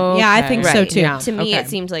ignorant of it. Yeah, I Okay. think so Right, too. yeah. To me, Okay. it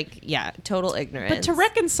seems like total ignorance. But to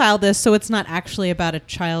reconcile this so it's not actually about a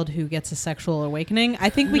child who gets a sexual awakening,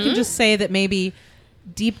 I think we can just say that maybe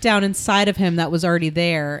deep down inside of him that was already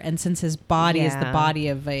there, and since his body is the Yeah. body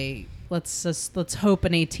of a let's hope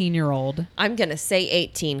an 18-year-old. I'm gonna say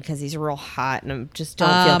 18 because he's real hot, and I just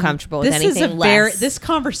don't feel comfortable with this anything is a less. this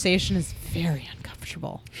conversation is very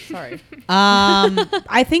uncomfortable. Sorry.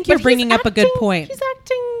 I think you're But bringing he's up a good acting- point. He's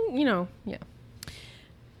acting, yeah.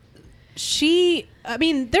 I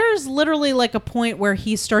mean, there's literally like a point where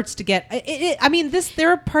he starts to get. I mean, there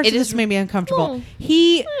are parts It of this is- made me uncomfortable.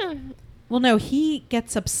 Well, no, he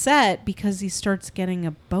gets upset because he starts getting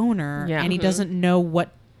a boner, Yeah. and he doesn't know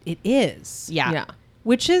what it is. yeah.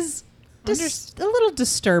 Which is just a little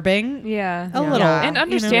disturbing. Yeah. A little, Yeah. And you know?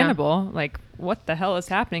 understandable. Like, what the hell is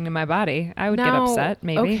happening to my body? I would get Now, upset,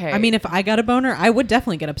 maybe. okay. I mean, if I got a boner, I would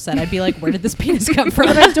definitely get upset. I'd be like, "Where did this penis come from?"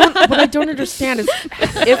 What I don't understand is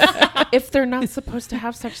if they're not supposed to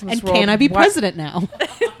have sex in this And world, can I be why- president now?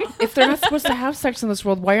 If they're not supposed to have sex in this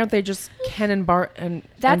world, why aren't they just Ken and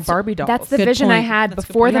Barbie dolls? That's the Good vision I point. had That's a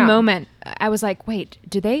good before point. the Yeah. moment. I was like, wait,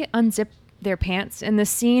 do they unzip their pants in this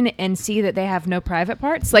scene and see that they have no private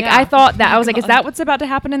parts? Like, Yeah. I thought that. I was like, is that what's about to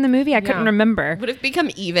happen in the movie? I couldn't Yeah. remember. Would have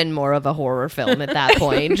become even more of a horror film at that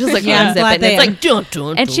point. Just like Yeah, I'm unzip glad it, and they- it's like dun,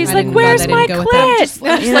 dun, And dun. she's I like, didn't- where's I didn't my go with that.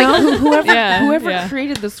 clit? You know? Whoever Yeah.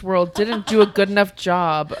 created this world didn't do a good enough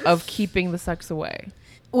job of keeping the sex away.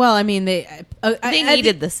 Well, I mean, they They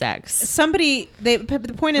needed the sex. somebody. The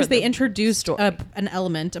point is, For they the introduced story. an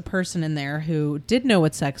element, a person in there who did know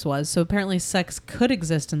what sex was. So apparently, sex could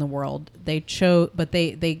exist in the world. They chose, but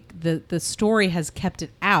the story has kept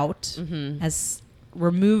it out, has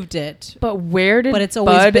removed it. But where did But it's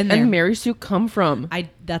always Bud been there. and Mary Sue come from?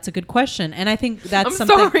 That's a good question, and I think that's I'm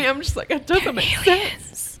something. sorry. I'm just like, it doesn't make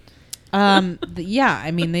sense. Yeah,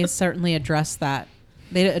 I mean, they certainly address that.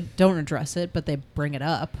 They don't address it, but they bring it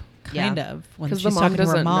up, kind of, when 'Cause she's the mom talking to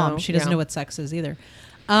her doesn't mom. know, She doesn't yeah. know what sex is either.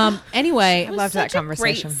 Anyway, It was loved that such a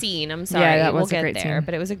conversation. Great scene. I'm sorry. Yeah, that we'll was a get great there, scene.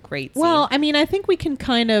 but it was a great scene. well, I mean, I think we can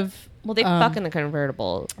kind of. well, they fuck in the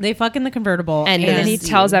convertible. They fuck in the convertible, And And then he Yes.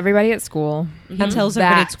 tells everybody at school. he tells everybody at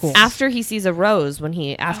That's- school. After he sees a rose,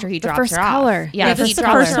 after he the drops first her off. color. Yeah, Yeah, he this is the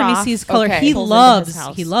drops first her time he off. sees color. Okay. He Pulls into his loves.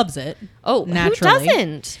 house. He loves it. Oh, naturally. who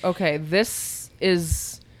doesn't? Okay, this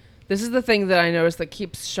is the thing that I noticed that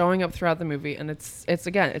keeps showing up throughout the movie, and it's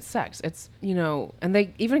again, it's sex. It's, you know, and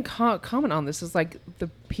they even comment on this is like the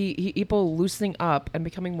people loosening up and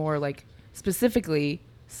becoming more like specifically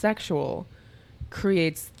sexual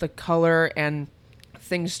creates the color, and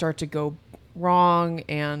things start to go wrong,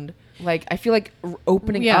 and like I feel like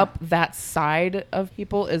opening Yeah. up that side of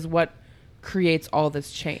people is what creates all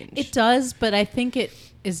this change. It does, but I think it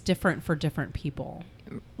is different for different people.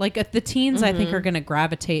 Like the teens, I think are going to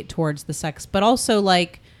gravitate towards the sex, but also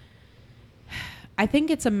like, I think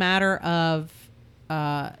it's a matter of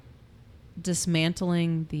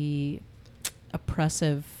dismantling the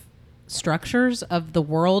oppressive structures of the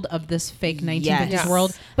world of this fake 1950s Yes.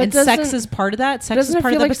 world, But and sex doesn't- is part of that. Sex Doesn't is it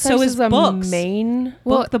part of feel that, like but so sex is a books. main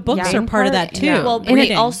The books yeah. are part of that too. Yeah. Well, Reading.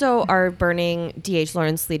 they also are burning D.H.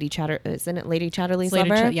 Lawrence, isn't it Lady Chatterley's Slated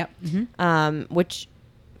Lover? Yep. Mhm. Which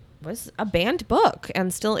was a banned book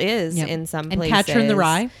and still is Yep. in some And places. Catcher in the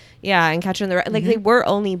Rye. Yeah, and Catcher in the Rye. Like, they were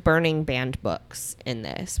only burning banned books in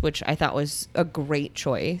this, which I thought was a great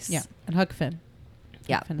choice. Yeah, and Huck Finn.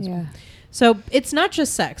 Yeah. Huck Finn as Yeah. well. So it's not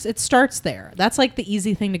just sex. It starts there. That's like the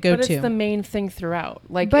easy thing to go But to. it's the main thing throughout.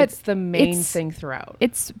 Like, But it's the main it's- thing throughout.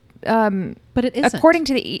 It's but it isn't. according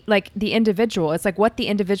to the individual. It's like what the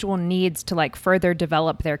individual needs to like further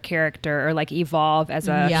develop their character or like evolve as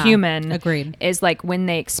a Yeah, human. agreed. Is like when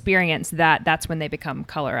they experience that. That's when they become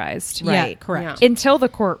colorized. Yeah, Right. correct. Yeah. Until the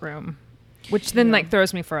courtroom, which then like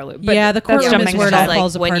throws me for a loop. But Yeah, the that's courtroom is jumping where it ahead. all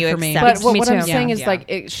falls Like, when apart you for me. accept- But what, Me what I'm too. saying Yeah. is Yeah. like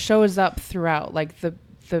it shows up throughout, like the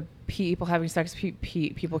people having sex,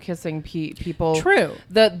 people kissing, people. True.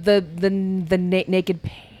 The naked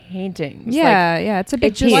paintings. Yeah, yeah, it's a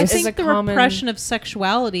big it just Well, I is piece. think a the common- repression of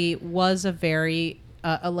sexuality was a very,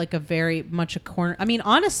 very much a corner. I mean,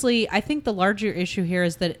 honestly, I think the larger issue here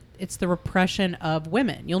is that it's the repression of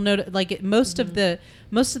women. You'll notice, like most of the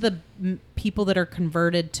people that are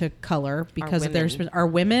converted to color because of their women. are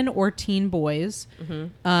women or teen boys,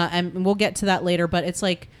 and we'll get to that later. But it's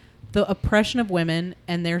like the oppression of women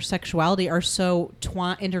and their sexuality are so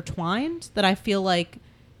intertwined that I feel like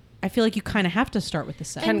you kind of have to start with the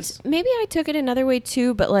sex. And maybe I took it another way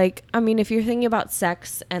too, but like, I mean, if you're thinking about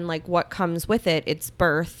sex and like what comes with it, it's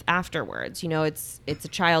birth afterwards. You know, it's a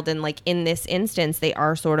child, and like in this instance, they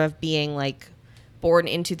are sort of being like born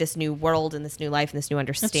into this new world and this new life and this new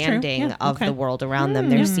understanding Yeah, of okay. the world around them.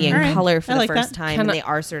 They're seeing All right. color for I the like first that. time, Can and I- they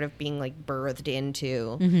are sort of being like birthed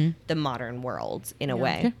into the modern world in a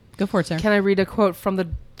way. Okay, go for it, Sarah. Can I read a quote from the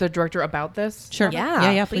director about this? Sure.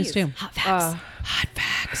 Yeah, Yeah, please do. Hot facts. Hot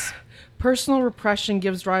facts. Personal repression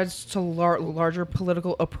gives rise to larger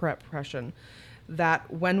political oppression.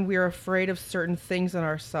 That when we're afraid of certain things in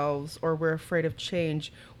ourselves or we're afraid of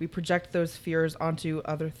change, we project those fears onto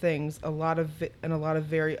other things. A lot of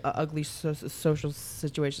very ugly social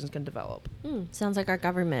situations can develop. Sounds like our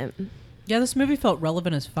government. Yeah, this movie felt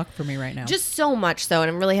relevant as fuck for me right now. Just so much so, and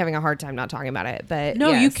I'm really having a hard time not talking about it. But No,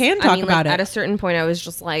 you yes. can I talk mean, about like, it. At a certain point, I was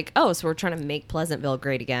just like, "Oh, so we're trying to make Pleasantville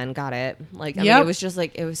great again." Got it? Like, I mean, Yep. it was just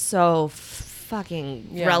like it was so fucking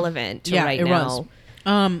Yeah. relevant to yeah, right it now.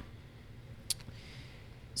 was.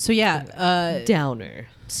 So yeah, Downer.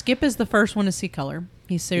 Skip is the first one to see color.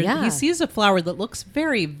 He sees a flower that looks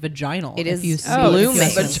very vaginal. It if is you see blooming.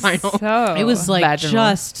 if you- Vaginal. So It was like Vaginal.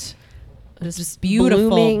 just this beautiful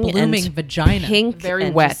blooming and vagina. pink, Very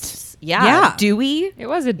and wet. just- yeah, Yeah. dewy. it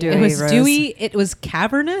was a dewy. It was Rose. dewy. It was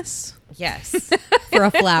cavernous Yes, for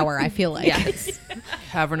a flower. I feel like. yes.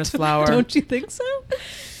 Cavernous flower. Don't you think so?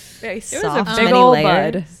 Very It was a soft, big many old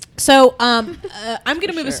layers. bud. So, I'm going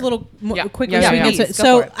to move us a little Yeah. quickly. Yeah, so we yeah, get to yeah. it. Go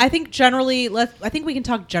So for it. I think generally, I think we can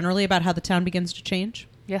talk generally about how the town begins to change.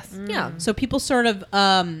 Yes. Yeah. So people sort of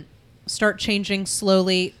start changing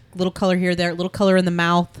slowly. Little color here, there. Little color in the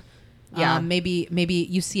mouth. Yeah. Maybe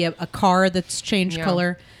you see a car that's changed Yeah.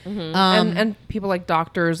 color. And people like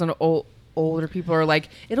doctors and older people are like,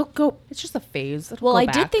 it'll go. It's just a phase. It'll Well, go I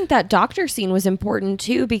back. did think that doctor scene was important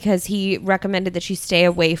too, because he recommended that she stay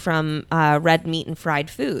away from red meat and fried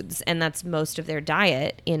foods, and that's most of their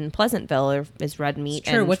diet in Pleasantville is red meat It's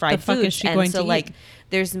true. and What the fried fuck foods. is she and going so to like eat?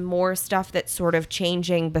 there's more stuff that's sort of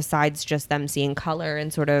changing besides just them seeing color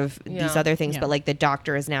and sort of these Yeah. other things. Yeah. But like the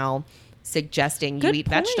doctor is now suggesting Good you eat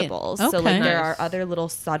point. vegetables. Okay. So like there Nice. are other little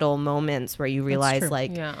subtle moments where you realize true.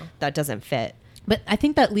 like Yeah. that doesn't fit. But I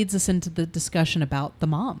think that leads us into the discussion about the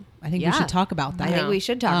mom. I think we Yeah. should talk about that. I think we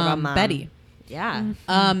should talk about Mom. Betty. Yeah.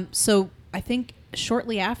 So I think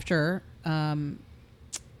shortly after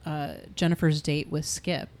Jennifer's date with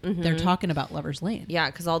Skip, they're talking about Lover's Lane. Yeah,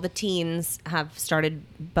 because all the teens have started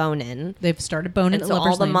boning. They've started boning And at so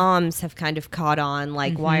Lover's all the Lane. moms have kind of caught on,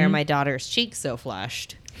 like, why are my daughter's cheeks so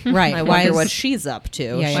flushed? Right. I Why wonder is- what she's up to.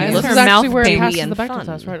 Yeah, She yeah. This looks is actually mouth where it baby passes and the Bechdel fun.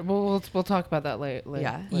 test, right? We'll talk about that later.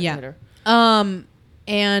 Yeah. Later.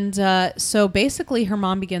 And so basically her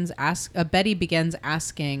mom Betty begins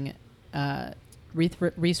asking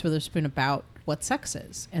Reese Witherspoon about what sex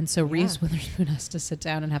is. And so Reese Witherspoon has to sit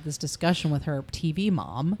down and have this discussion with her TV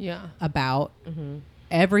mom about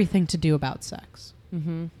everything to do about sex.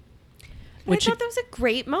 And I thought that was a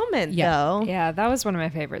great moment, Yeah. though. Yeah, that was one of my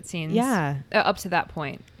favorite scenes. Yeah. Up to that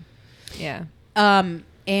point. Yeah.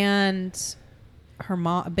 And her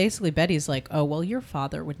mom, basically Betty's like, oh, well, your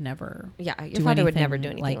father would never Yeah, your do father would anything never do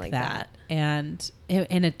anything like that. And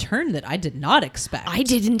in a turn that I did not expect. I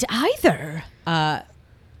didn't either.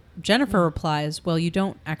 Jennifer replies, well, you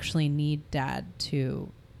don't actually need Dad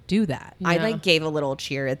to do that. I like gave a little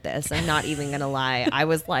cheer at this. I'm not even gonna lie. I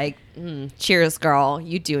was like, "Cheers, girl!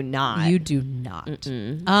 You do not. You do not."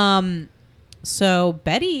 So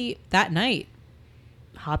Betty that night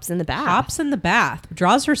hops in the bath. hops in the bath,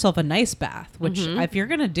 draws herself a nice bath, which if you're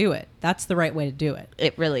gonna do it, that's the right way to do it.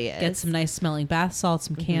 It really is. Get some nice smelling bath salts,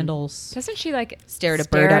 some candles. Doesn't she like Stare at a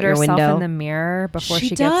bird out your herself window. in the mirror before she,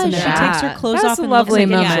 She gets does. in the She bath? takes her clothes That off was a and lovely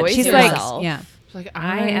looks like- moment. enjoys She's herself. like, Yeah. She's like,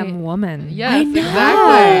 I am woman. Yes, I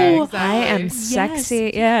know. exactly. I am Yes.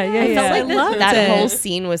 sexy. Yeah, yeah, I yeah. felt like I loved that it. whole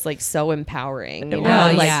scene was like so empowering. You know?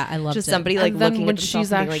 was. Like, Yeah, I loved just it. somebody like And then looking when at themselves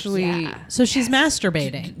she's and being actually like, yeah. So she's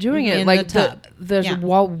masturbating, doing it in like the tub. the Yeah.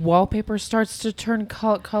 wallpaper starts to turn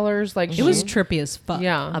colors. Like It was trippy as fuck.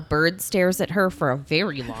 yeah. A bird stares at her for a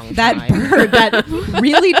very long That time. bird, that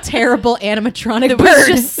really terrible animatronic It bird, was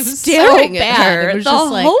just It was staring so at bad. her It was the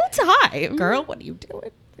just like, whole time. girl, what are you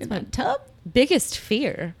doing in that tub? Biggest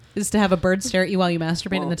fear. Is to have a bird stare at you while you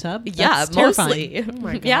masturbate in the tub? Yeah, That's terrifying. mostly.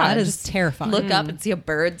 my God. Yeah, That is just terrifying. look up and see a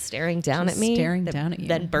bird staring down Just at me. staring th- down at you.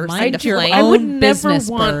 Then burst Mind into your flame. I would own never business,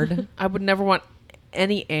 want. bird. I would never want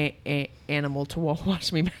any animal to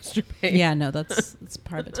watch me masturbate. Yeah, no, that's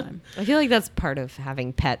part of the time. I feel like that's part of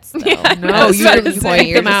having pets, though. No, At a you certain keep point,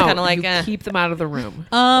 you're them just out. kind of like, You keep them out of the room.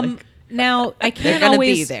 Now I can't gonna be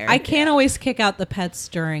always there. I can't always kick out the pets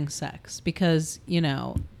during sex because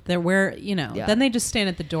they're where Yeah. then they just stand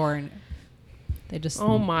at the door and they just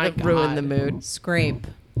Oh my like, god, ruin the mood. scrape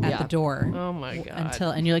at Yeah. the door Oh my god.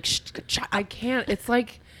 and you're like shh, shut I up. can't. It's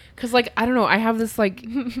like, cause like I don't know. I have this like,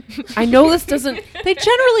 I know this doesn't. They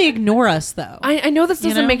generally ignore us though. I know this You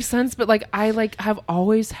doesn't know? make sense, but like I like have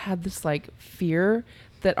always had this like fear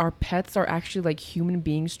that our pets are actually like human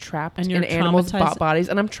beings trapped And in you're animals' traumatized- bodies,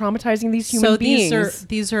 and I'm traumatizing these human so beings.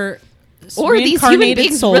 these are Or these human reincarnated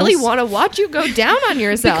beings souls. really want to watch you go down on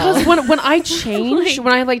yourself. Because when I change,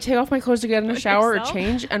 when I like take off my clothes to get in the shower or yourself?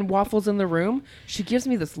 change, and Waffle's in the room, she gives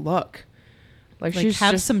me this look, like like she's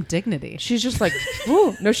have just, some dignity. she's just like,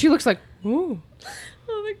 ooh. No, she looks like, ooh.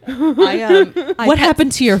 What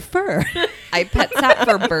happened to your fur? I pet sat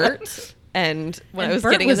for Bert, and when And I was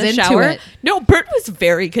Bert getting was in the into shower, it. no, Bert was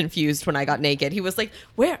very confused when I got naked. He was like,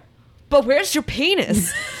 "Where? But where's your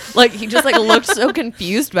penis?" Like he just like looked so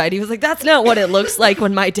confused by it. He was like, "That's not what it looks like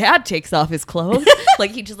when my dad takes off his clothes."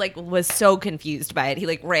 Like he just like was so confused by it. He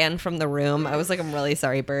like ran from the room. I was like, "I'm really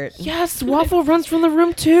sorry, Bert." Yes, Waffle runs from the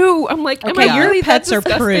room too. I'm like, am Okay, I your really pets that are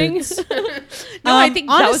disgusting? prudes. No, I think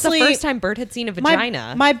that was the honestly, first time Bert had seen a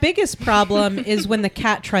vagina. My biggest problem is when the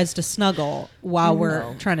cat tries to snuggle while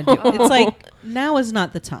we're trying to do it. It's like, now is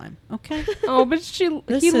not the time, okay? Oh, but This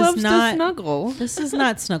he is loves not- to snuggle. This is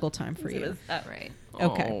not snuggle time for you. that right?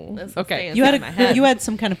 Okay. Oh, That's okay. insane. You had inside my head. you had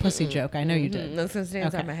some kind of pussy joke. I know you did. That's gonna stay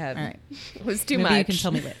inside Okay. my head. All right. It was too Maybe much. you can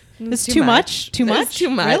tell me later. It's too too much. much? Too It was much? too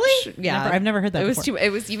much. Really? Yeah. I've never heard that It was before. too. It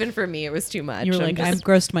was even for me. It was too much. You were like, just- I've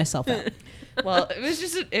grossed myself out. well, it was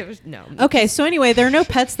just. It was no. Okay, so anyway, there are no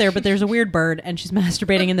pets there, but there's a weird bird, and she's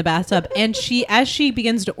masturbating in the bathtub. And as she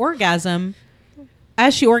begins to orgasms,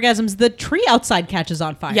 the tree outside catches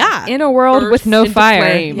on fire. Yeah. In a world with no into fire.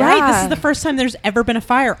 flame. Right. This is the first time there's ever been a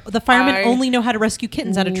fire. The firemen I only know how to rescue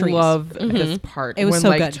kittens out of trees. Love this part. It was when so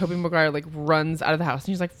like good. Tobey Maguire like runs out of the house and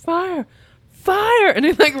he's like, fire, fire, and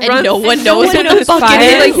he like And runs. no one and knows what the knows fuck fire.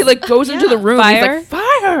 it is. He like goes into the room. Fire? He's like,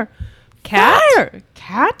 fire, Cat? fire,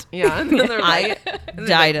 cat. Yeah. And then they're I like,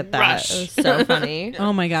 died at that. rush. It was so funny.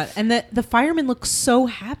 Oh my god! And the firemen look so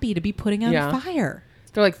happy to be putting out Yeah. a fire.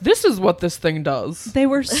 they're like, this is what this thing does. They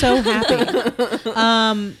were so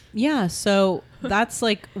happy. Yeah. So that's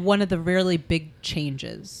like one of the really big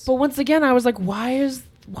changes. But once again, I was like, why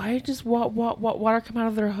does water come out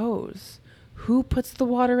of their hose? Who puts the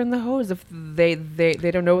water in the hose if they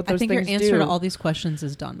don't know what those I think things your answer do? to all these questions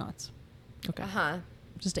is Don Knotts. Okay.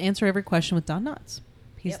 Just answer every question with Don Knotts.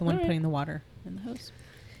 He's Yep. the one Alright. putting the water in the hose.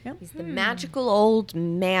 Yep. He's the magical old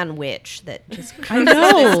man witch that just I comes to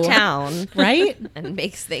know. this town Right? and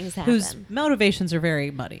makes things happen. Whose motivations are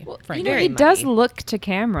very muddy. Well, frankly. you know, He Very does muddy. look to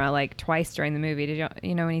camera like twice during the movie. Did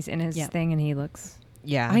you know when he's in his Yeah. thing and he looks?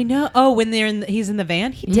 Yeah. I know. Oh, when he's in the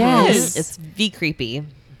van? He Yes. does. It's V creepy.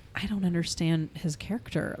 I don't understand his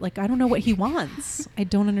character. Like, I don't know what he wants. I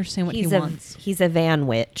don't understand what He's he a wants. he's a van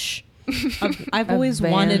witch. I've A always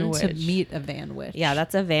van wanted to witch. meet a van witch. Yeah,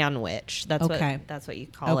 that's a van witch. That's Okay. what you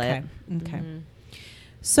call okay. it. Okay.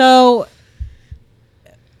 So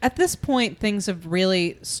at this point, things have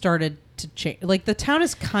really started to change. Like, the town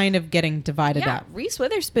is kind of getting divided Yeah, up. Reese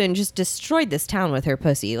Witherspoon just destroyed this town with her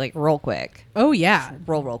pussy, like real quick. Oh yeah,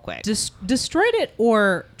 Real quick. destroyed it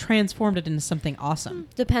or transformed it into something awesome.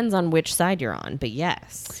 Depends on which side you're on, but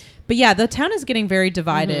yes. But yeah, the town is getting very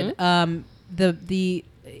divided.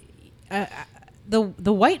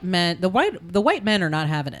 The white men, the white men are not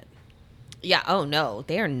having it. Yeah. Oh no,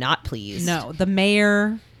 they are not pleased. No, the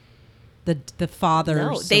mayor, the fathers.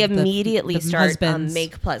 No, they of the- immediately the start husbands.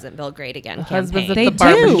 Make Pleasantville Great Again husbands campaign. at They the do.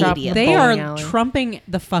 barbershop, the They are bowling alley. trumping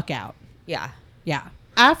the fuck out. Yeah. Yeah.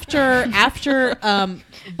 After after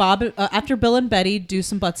Bill and Betty do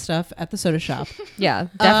some butt stuff at the soda shop. Yeah,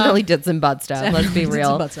 definitely did some butt stuff. Let's be Did some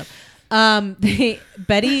real. butt stuff.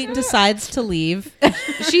 Betty decides to leave.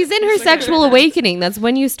 She's in her sexual awakening. That's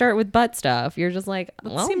when you start with butt stuff. You're just like,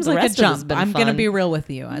 It well, seems the like a rest of this has jump. been I'm gonna fun. be real with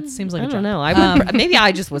you. It seems like I a don't jump. know. I would maybe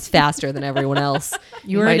I just was faster than everyone else.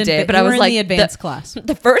 You were my in, day, adva- but you I were was in like the advanced class.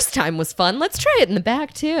 The first time was fun. Let's try it in the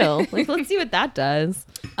back too. Like, let's see what that does.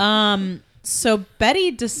 So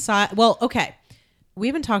Betty decides. Well, okay. We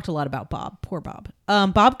haven't talked a lot about Bob. Poor Bob.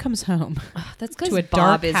 Bob comes home. That's To a because dark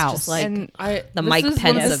Bob is house. just like And I, the this Mike is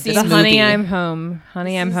Pence one of the this the movie. Honey, I'm home.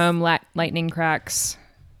 Honey, I'm home. Lightning cracks.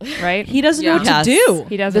 Right? He doesn't know what Yes. to do.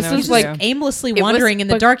 He doesn't This know is what to like do. Aimlessly was- wandering in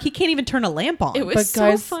the but- dark. He can't even turn a lamp on. It was But so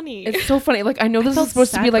guys, funny. It's so funny. Like, I know this felt is supposed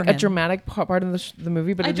to sad be like for a him. dramatic part of the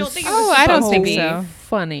movie, but I it don't is think it was Oh, I don't supposed think to be. so.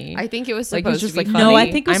 funny. I think it was Like, supposed he's to just be like, no, funny.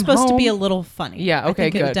 I think it was I'm supposed to be a home. little funny. Yeah, I okay,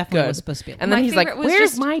 think good. It definitely good. was supposed to be. And then My he's like, favorite was "Where's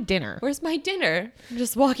just- my dinner?" Where's my dinner?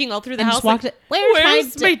 Just walking all through the and house. just walked like, it.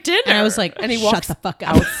 Where's my dinner? And I was like, And he shut walks the fuck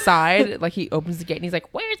up. outside, like he opens the gate and he's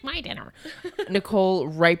like, "Where's my dinner?" Nicole,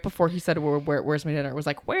 right before he said, "Where's my dinner?" was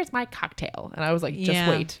like, "Where's my cocktail?" And I was like, "Just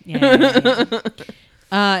wait."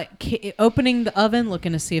 Opening the oven,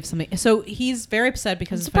 looking to see if something. So he's very upset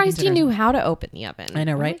because I'm his surprised fucking he knew dinner's- how to open the oven. I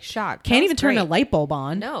know, I'm, right? like, shocked. Can't That even was turn a great. light bulb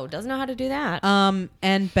on. No, doesn't know how to do that.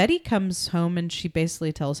 And Betty comes home and she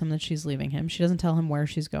basically tells him that she's leaving him. She doesn't tell him where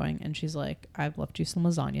she's going, and she's like, "I've left you some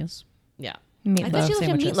lasagnas." yeah. Meatloaf I thought she left him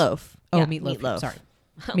sandwiches. meatloaf. Oh, Yeah, meatloaf. Sorry.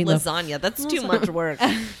 Meatloaf. Lasagna. That's too much work.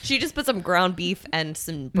 She just put some ground beef and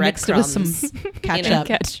some Mixed it with breadcrumbs. some in a ketchup.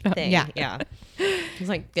 Ketchup. thing. Yeah. Yeah. It's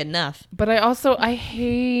like good enough. But I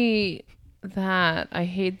hate that. I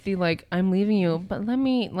hate the like, I'm leaving you, but let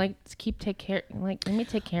me like take care. Like, let me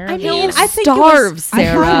take care of I you. mean, I think starve, I thought it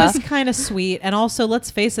Sarah. was kind of sweet, and also, let's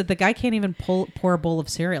face it, the guy can't even pour a bowl of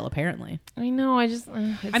cereal. Apparently, I know. I just.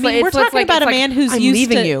 I mean, we're talking about a man who's I'm used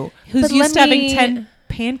leaving to you. who's But used to let having me- 10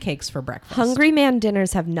 pancakes for breakfast. Hungry man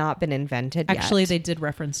dinners have not been invented yet. Actually, they did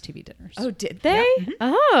reference TV dinners. Oh, did they?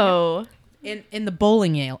 Oh. in the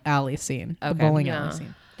bowling alley scene, the Okay. bowling Yeah. alley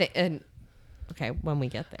scene. Okay, when we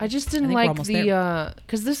get there. I just I didn't think we're like almost the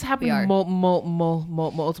because this We are. happened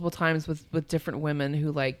multiple times with different women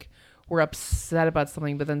who like were upset about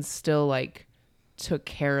something, but then still like took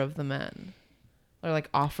care of the men, or like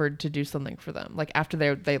offered to do something for them. Like after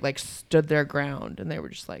they like stood their ground and they were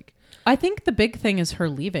just like, I think the big thing is her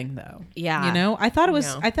leaving, though. Yeah. you know, I thought it was.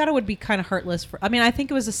 Yeah. I thought it would be kind of heartless. I mean, I think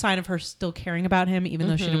it was a sign of her still caring about him, even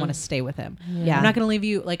though she didn't want to stay with him. Yeah. I'm not going to leave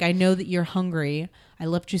you. Like, I know that you're hungry. I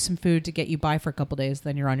left you some food to get you by for a couple days.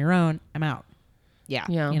 Then you're on your own. I'm out. yeah.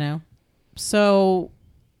 yeah, You know. So,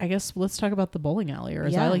 I guess let's talk about the bowling alley, or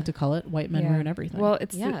as I Yeah. like to call it, white men Yeah. ruin everything. Well,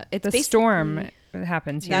 it's Yeah, it's the basically- storm that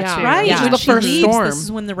happens here. that's Yeah. too. right. Yeah. When The she first leaves, storm. this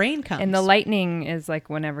is when the rain comes. And the lightning is like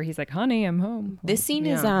whenever he's like, "Honey, I'm home." This scene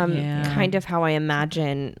is Yeah. Yeah. kind of how I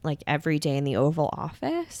imagine like every day in the Oval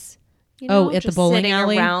Office. You Oh, at the just bowling sitting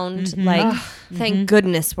alley? around Mhm. like, thank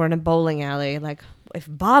goodness we're in a bowling alley. Like, if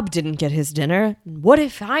Bob didn't get his dinner, what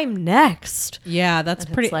if I'm next? Yeah, that's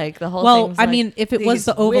And pretty. it's like the whole well, thing's I like, mean, if it was these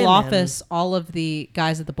the Oval women. Office, all of the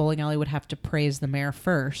guys at the bowling alley would have to praise the mayor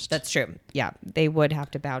first. That's true. Yeah, they would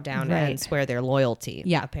have to bow down Right. and swear their loyalty.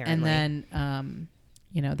 yeah, apparently. and then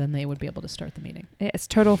then they would be able to start the meeting. It's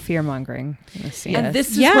total fear mongering. And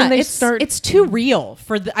this is when they start. It's too real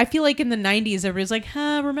I feel like in the 90s, everybody's like,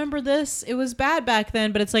 remember this? It was bad back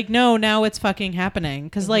then. But it's like, no, now it's fucking happening.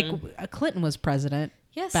 Because like Clinton was president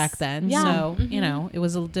back then. Yeah. So, it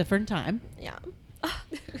was a different time. Yeah.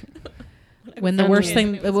 When the worst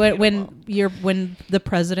thing, when the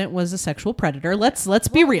president was a sexual predator, let's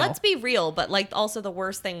be real. Let's be real, but like also the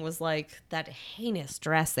worst thing was like that heinous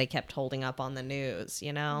dress they kept holding up on the news.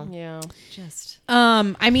 Yeah. Just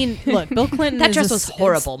I mean, look, Bill Clinton. That dress was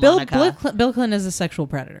horrible, Monica. Bill Clinton is a sexual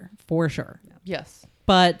predator for sure. Yes.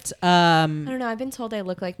 But I don't know. I've been told I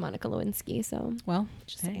look like Monica Lewinsky, so well,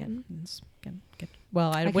 just saying.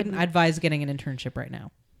 I wouldn't advise getting an internship right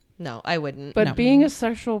now. No, I wouldn't. But No. being a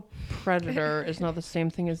sexual predator is not the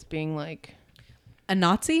same thing as being like A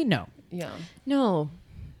Nazi? No. yeah. No,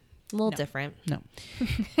 a little different. No.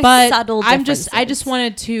 But Subtle I differences. just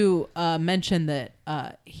wanted to mention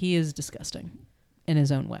that he is disgusting in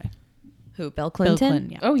his own way. Who? Bill Clinton? Bill Clinton,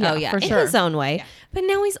 yeah. Oh yeah, Oh yeah, for in sure. his own way. But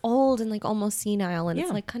now he's old and like almost senile, and it's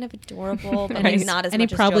like kind of adorable, but like not as and he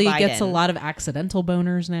much probably as Joe gets a Biden. lot of accidental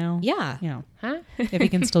boners now. Yeah. Yeah. Huh? If he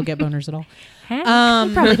can still get boners at all. He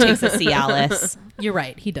probably takes a Cialis. You're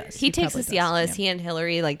right. He does. He takes a probably does, Cialis. yeah. He and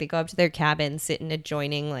Hillary, like, they go up to their cabin, sit in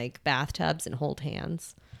adjoining like bathtubs, and hold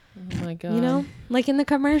hands. Oh my god. You know, like in the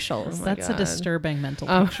commercials. That's a God. disturbing mental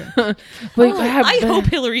Oh. picture. Like, I hope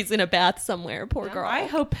Hillary's in a bath somewhere. Poor girl. I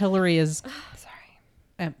hope Hillary is.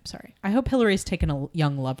 Sorry. I hope Hillary's taken a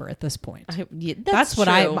young lover at this point. That's what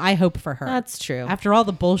true. I hope for her. That's true. After all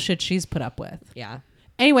the bullshit she's put up with. Yeah.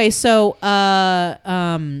 Anyway, so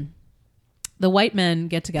the white men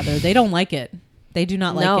get together. They don't like it. They do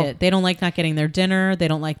not like No. it. They don't like not getting their dinner. They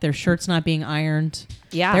don't like their shirts not being ironed.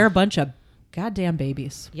 Yeah. They're a bunch of goddamn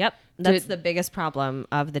babies. Yep. That's the biggest problem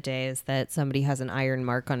of the day is that somebody has an iron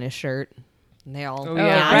mark on his shirt. And they all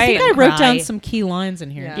yeah. I think I and wrote down cry. some key lines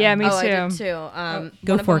in here. Yeah, me I too. did too.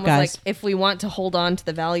 Go one of for them it, was guys. Like, if we want to hold on to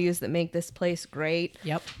the values that make this place great.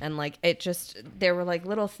 Yep. And like it just, there were like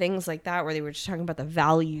little things like that where they were just talking about the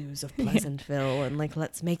values of Pleasantville and like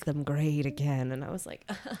let's make them great again. And I was like,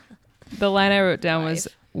 The line I wrote down was,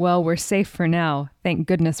 "Well, we're safe for now. Thank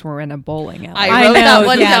goodness we're in a bowling alley." I wrote know, that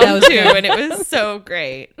one yeah, down that was too, good. and it was so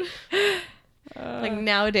great. Like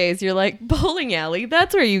nowadays, you're like bowling alley.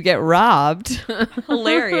 That's where you get robbed.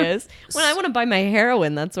 Hilarious. When I want to buy my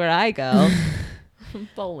heroin, that's where I go.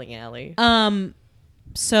 Bowling alley.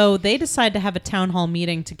 So they decide to have a town hall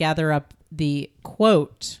meeting to gather up the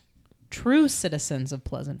quote true citizens of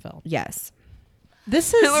Pleasantville. Yes.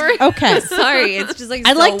 This is okay. Sorry, it's just like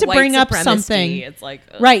I'd so like to white bring up supremacy. something. It's like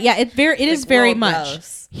ugh. Right, yeah, it is like very real much.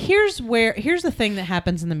 gross. Here's the thing that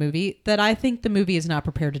happens in the movie that I think the movie is not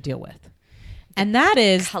prepared to deal with. And that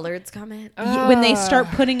is Coloreds comment. when they start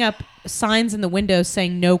putting up signs in the windows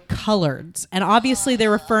saying no coloreds. And obviously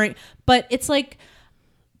they're referring, but it's like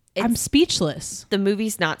I'm speechless. The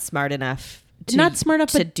movie's not smart enough. Not smart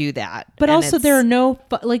enough, to but- do that. But And also it's- there are no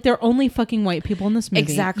there are only fucking white people in this movie.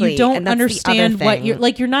 Exactly, You don't and that's the understand other what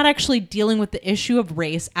thing. you're not actually dealing with the issue of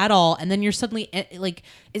race at all, and then you're suddenly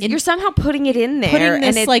you're somehow putting it in there, putting and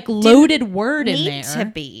this it like didn't loaded word in need there.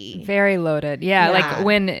 to be. Very loaded. Yeah, Yeah. like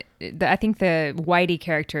when I think the Whitey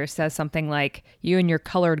character says something like "you and your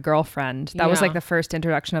colored girlfriend." That was Yeah. like the first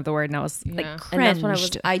introduction of the word, and I was like, Yeah. And that's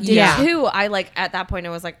when I did Yeah. too. I like at that point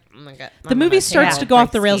I was like, oh my god. The movie starts to go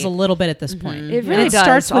off the rails a little bit at this Mm-hmm. point. it really And does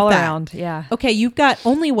starts all with that. around. Yeah. Okay, you've got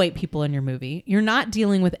only white people in your movie. You're not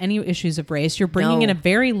dealing with any issues of race. You're bringing No. in a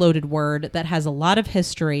very loaded word that has a lot of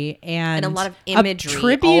history and a lot of imagery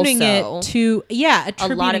attributing also. it to a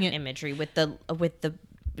attributing lot of it. imagery with the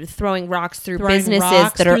throwing rocks through Throwing businesses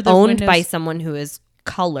rocks that are through the owned by windows. someone who is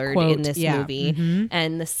colored Quote, in this yeah. movie,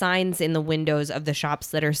 and the signs in the windows of the shops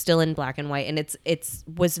that are still in black and white, and it's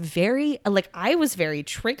was very like I was very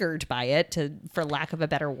triggered by it, for lack of a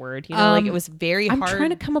better word, like it was very I'm hard trying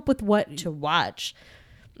to come up with what to watch.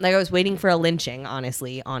 Like I was waiting for a lynching,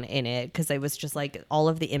 honestly, in it because it was just like all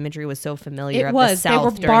of the imagery was so familiar. it of was. the They were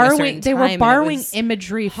South during a certain borrowing. They time, were and it borrowing was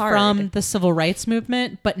imagery hard. from the civil rights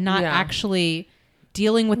movement, but not Yeah. actually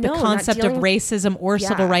dealing with No, the not concept of dealing with- racism or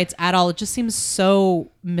civil Yeah. rights at all. It just seems so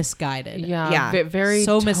misguided. Yeah. Yeah. Very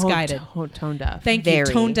So tone- misguided. Tone deaf. Thank you. Very.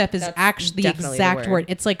 Tone deaf is That's actually the definitely the exact word. word.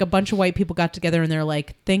 It's like a bunch of white people got together and they're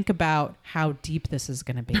like, think about how deep this is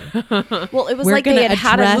going to be. Well, it was We're like they gonna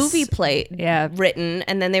had a address- movie play Yeah. written,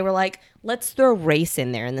 and then they were like, let's throw race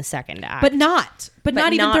in there in the second act. But not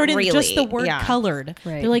not even not throw it in just the really. word Yeah. colored.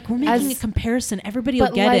 Right. They're like, we're making As- a comparison. Everybody will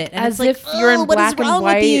But get like, it. And as it's like, if you're in what is black and wrong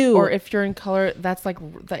with white, you? or if you're in color, that's like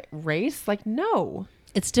race. Like no.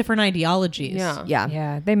 it's different ideologies. Yeah. Yeah.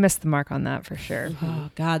 Yeah, they missed the mark on that for sure. Oh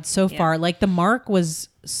God, so far. Like the mark was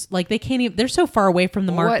like they can't even. They're so far away from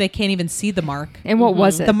the mark What? they can't even see the mark. And what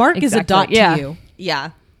was it? The mark is a exactly? dot Yeah. to you.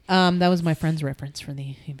 Yeah. That was my friend's reference for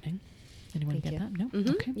the evening. Anyone Thank get you. that? No.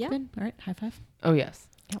 Mhm. Okay. Yeah. Good. All right. High five. Oh yes.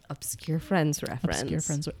 Obscure friends reference. Obscure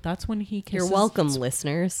friends. That's when he kisses. You're welcome, That's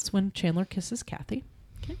listeners. when Chandler kisses Kathy.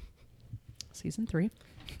 Okay. Season 3.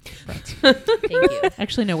 Friends. Thank you.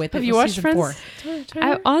 Actually, no. Wait. That Have you was watched season Friends? 4.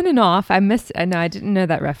 I, on and off. I missed. No, I didn't know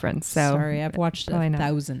that reference. So Sorry, I've watched it probably not.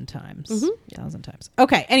 1,000 times. Mhm. 1,000 times.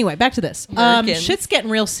 Okay. Anyway, back to this. Americans. Shit's getting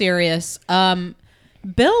real serious.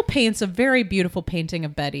 Bill paints a very beautiful painting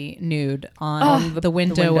of Betty nude on the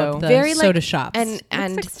window window. of the Very, soda like, shop. and It's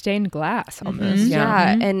and like stained glass almost.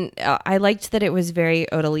 yeah, and I liked that it was very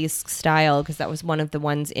odalisque style because that was one of the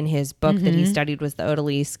ones in his book that he studied was the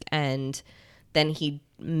odalisque, and then he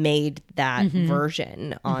made that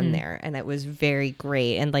version on there, and it was very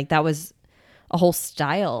great, and like that was a whole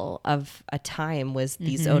style of a time was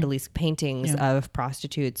these odalisque paintings of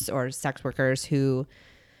prostitutes or sex workers who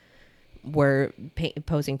were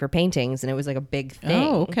posing for paintings, and it was like a big thing.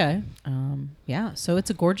 Oh, okay. Yeah. So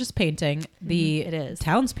it's a gorgeous painting. The It is.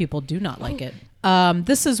 townspeople do not like it.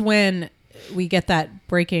 This is when we get that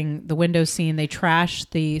breaking the window scene. They trash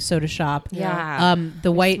the soda shop. Yeah.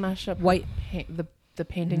 The white Smash up white. the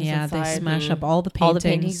paintings Yeah, inside. they smash up all the paintings. All the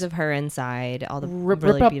paintings of her inside, all the Rip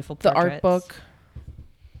really up beautiful the portraits. art book.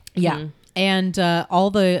 Yeah, and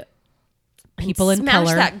all the people in Smash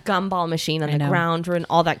color. that gumball machine on I the know. ground, ruin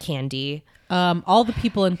all that candy. All the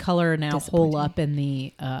people in color now hole up in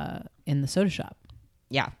the soda shop,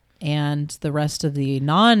 Yeah. and the rest of the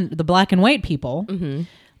black and white people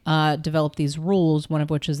develop these rules. One of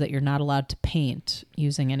which is that you're not allowed to paint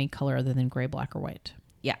using any color other than gray, black, or white.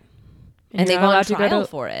 Yeah. And And they you're go not on allowed to go trial to-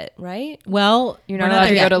 for it, right? Well, You're we're not allowed to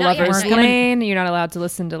there go yet. to Not yet, Lover's not yet. Lane. You're not allowed to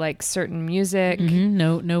listen to like certain music.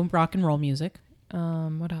 No rock and roll music.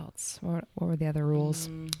 What else? What were the other rules?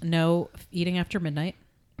 No eating after midnight.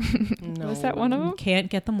 No. Was that one of them? Can't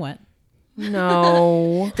get them wet.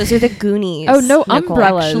 No. Those are the Goonies. Oh, no Nicole.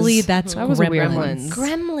 umbrellas. Actually, that's That was a weird Gremlins.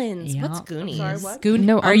 Gremlins. Yeah. What's Goonies? Sorry, what?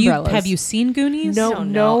 No, umbrellas. Have you seen Goonies? No.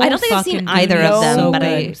 I don't think I've seen Fucking either of Goonies. them, So but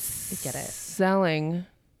I good. get it. Selling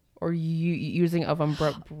or using of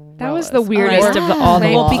umbrella. That was the weirdest of all the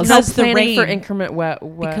Well, laws. because the planning for rain- increment wet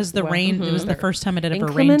Because the wet- rain, it was the first time it had ever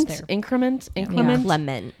rained there. increment.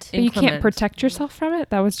 Clement. But you can't increment. protect yourself from it.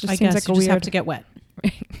 That was just I seems guess like you a just weird. have to get wet.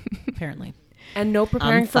 Apparently. And no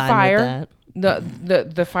preparing I'm for fine fire.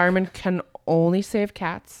 with The firemen can only save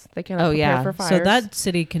cats. They cannot Oh, prepare yeah. for fires. So that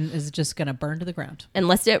city is just going to burn to the ground.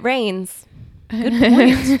 Unless it rains. Good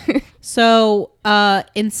point. So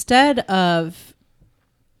instead of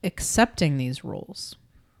accepting these rules,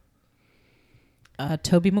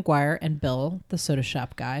 Toby Maguire and Bill, the soda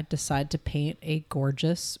shop guy, decide to paint a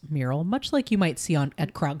gorgeous mural, much like you might see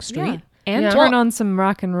at Krog Street. and Yeah. turn on some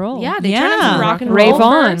rock and roll. Yeah, they turn on Yeah. some rock and Rave roll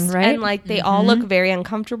on, first, right? and like they all look very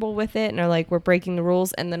uncomfortable with it, and are like, "We're breaking the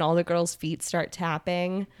rules." And then all the girls' feet start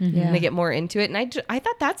tapping, and they get more into it. And I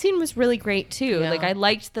thought that scene was really great too. Yeah. Like I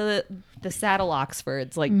liked the saddle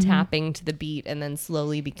Oxfords like tapping to the beat and then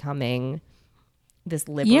slowly becoming this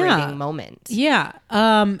liberating moment. Yeah.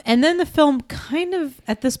 And then the film kind of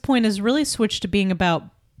at this point is really switched to being about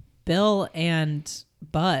Bill and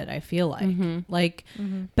Bud, I feel like.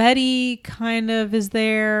 Betty kind of is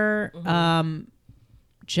there.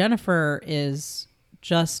 Jennifer is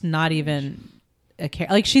just not even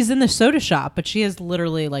like she's in the soda shop, but she has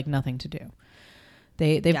literally like nothing to do.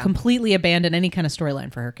 They've completely abandoned any kind of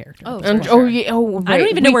storyline for her character. Oh, And, for sure. right. I don't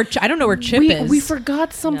even know where I don't know where Chip is. We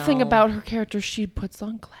forgot something No. about her character. She puts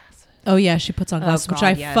on glasses. Oh yeah, she puts on glasses, which God,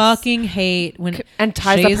 I yes. fucking hate. And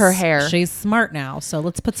ties up she's- her hair. She's smart now, so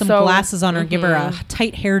let's put some So- glasses on her and give her a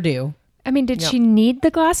tight hairdo. I mean, did she need the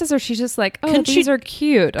glasses, or she's just like, oh, Couldn't these she- are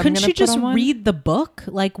cute? I'm Couldn't gonna she put just on one? read the book?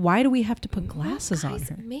 Like, why do we have to put glasses on Guys,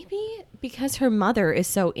 her? maybe because her mother is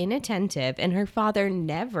so inattentive and her father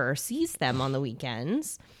never sees them on the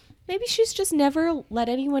weekends. Maybe she's just never let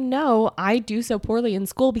anyone know I do so poorly in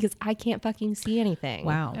school because I can't fucking see anything.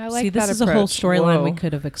 Wow. I like See, this that is a whole approach. storyline we Whoa.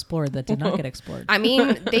 could have explored that did not get explored. I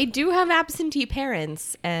mean, they do have absentee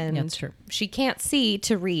parents, and Yeah, that's true. she can't see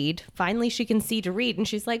to read. Finally, she can see to read, and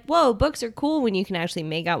she's like, "Whoa, books are cool when you can actually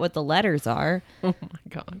make out what the letters are." Oh my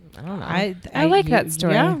god. I don't know. I like that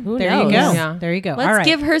story. Yeah, Who there knows? you go. Yeah. There you go. Let's All right.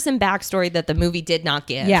 give her some backstory that the movie did not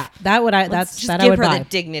give. Yeah, that would I. Let's That's just that I give would her buy. the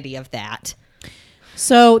dignity of that.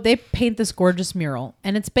 So they paint this gorgeous mural,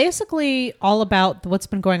 and it's basically all about what's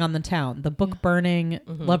been going on in the town: the book burning,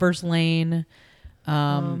 Lover's Lane,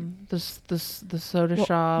 The soda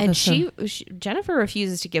shop. And Jennifer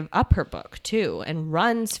refuses to give up her book too, and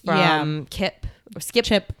runs from Skip.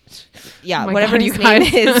 Yeah, my whatever God, his you name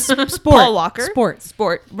guys. is. Paul Walker.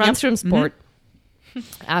 Sport. Runs from Sport.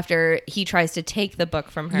 After he tries to take the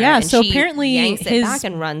book from her. Yeah, and so she apparently yanks it back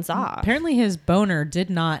and runs off. Apparently his boner did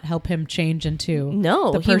not help him change into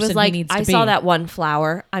No, the he was person like, needs to I be. saw that one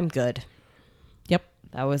flower. I'm good. Yep.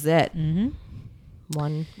 That was it. Mm-hmm.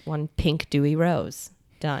 One pink dewy rose.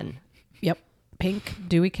 Done. Yep. Pink,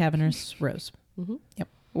 dewy cavernous rose. Mm-hmm. Yep.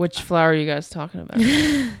 Which flower are you guys talking about?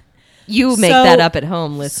 You make that up at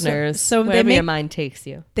home, listeners. so they wherever your make- mind takes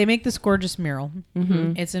you. They make this gorgeous mural.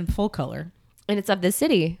 Mm-hmm. It's in full color. And it's of the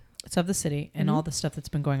city. It's of the city and all the stuff that's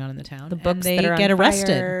been going on in the town. The books and they that are get on arrested.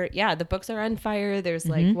 Fire. Yeah, the books are on fire. There's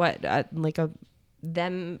like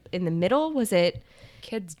them in the middle. Was it?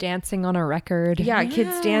 Kids dancing on a record. Yeah,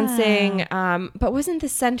 kids dancing. But wasn't the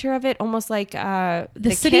center of it almost like The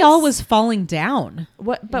kiss? city hall was falling down.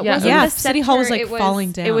 What? But Yeah. wasn't Yeah, the City Hall was, center- like,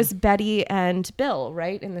 falling down. It was Betty and Bill,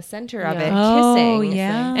 right, in the center of Yeah. it, Oh, kissing.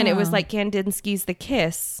 yeah. And it was like Kandinsky's The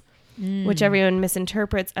Kiss, which everyone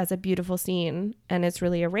misinterprets as a beautiful scene, and it's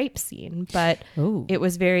really a rape scene. But Ooh. it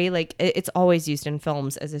was very like it's always used in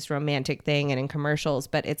films as this romantic thing and in commercials,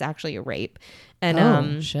 but it's actually a rape.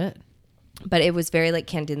 And shit. but it was very like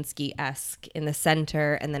Kandinsky-esque in the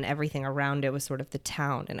center, and then everything around it was sort of the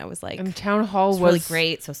town. And I was like, And Town Hall it's was really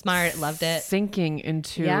great, so smart, loved it. sinking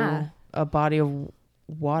into Yeah. a body of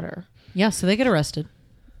water. Yeah, so they get arrested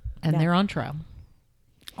and Yeah. they're on trial.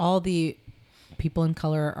 All the people in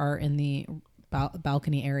color are in the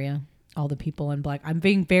balcony area. All the people in black. I'm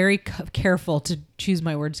being very careful to choose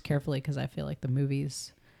my words carefully because I feel like the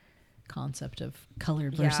movie's concept of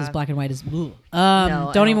colored versus Yeah. black and white is No,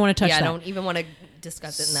 I don't even want to touch yeah, that. I don't even want to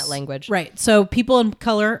discuss it in that language. Right. So people in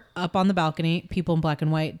color up on the balcony, people in black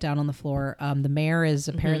and white down on the floor. The mayor is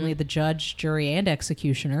apparently the judge, jury, and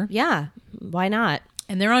executioner. Yeah, why not?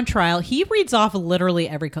 And they're on trial. He reads off literally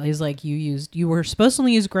every color. He's like, you were supposed to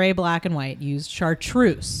only use gray, black, and white. You used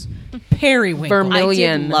chartreuse, periwinkle.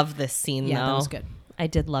 Vermilion. I did love this scene, Yeah, though. that was good. I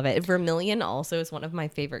did love it. Vermilion also is one of my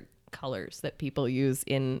favorite colors that people use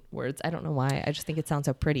in words. I don't know why. I just think it sounds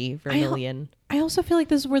so pretty. Vermilion. I also feel like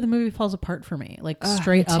this is where the movie falls apart for me. Like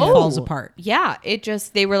straight up too. falls apart. Yeah,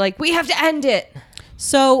 they were like, we have to end it.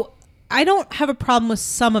 So I don't have a problem with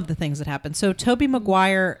some of the things that happen. So Tobey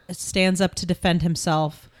Maguire stands up to defend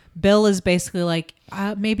himself. Bill is basically like,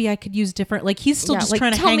 maybe I could use different. Like he's still Yeah, just like,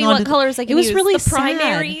 trying to tell hang me on what to colors I can It was use. really The sad.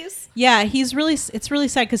 primaries? Yeah, it's really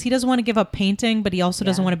sad because he doesn't want to give up painting, but he also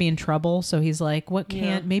doesn't want to be in trouble. So he's like, what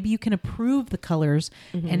can't? Maybe you can approve the colors,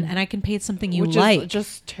 and I can paint something you Which like. is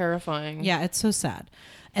just terrifying. Yeah, it's so sad.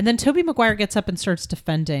 And then Tobey Maguire gets up and starts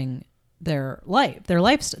defending their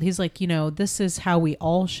lifestyle. He's like, this is how we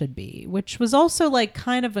all should be, which was also like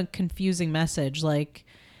kind of a confusing message. Like,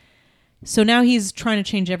 so now he's trying to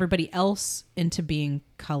change everybody else into being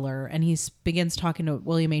color, and he begins talking to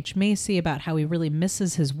William H. Macy about how he really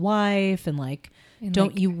misses his wife, and like,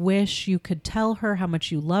 don't you wish you could tell her how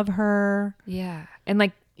much you love her? Yeah. And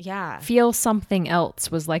like, Yeah. feel something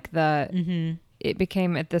else was like it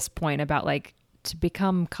became at this point about like to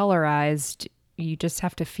become colorized, you just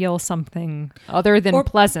have to feel something other than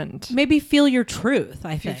pleasant. Maybe feel your truth.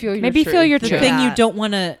 I think Feel your Maybe truth. feel your the truth. thing Yeah. you don't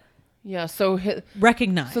want to Yeah. So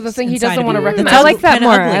recognize. So the thing he inside doesn't of wanna you. recognize- That's I like that kinda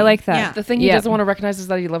more. ugly. I like that. Yeah. the thing he Yeah. doesn't want to recognize is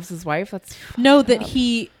that he loves his wife. That's No, that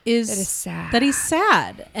he is That is sad. That he's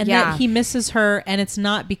sad and Yeah. that he misses her, and it's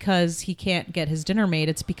not because he can't get his dinner made.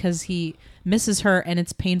 It's because he misses her, and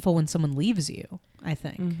it's painful when someone leaves you. I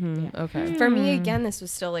think. okay. For me, again, this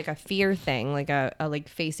was still like a fear thing, like a like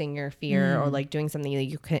facing your fear or like doing something that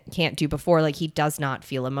you can't do before. Like he does not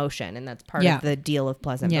feel emotion, and that's part Yeah. of the deal of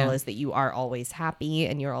Pleasantville Yeah. is that you are always happy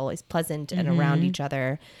and you're always pleasant and around each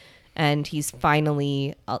other. And he's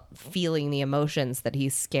finally feeling the emotions that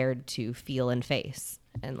he's scared to feel and face.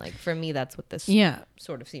 And like for me, that's what this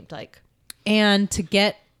sort of seemed like. And to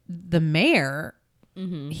get the mayor,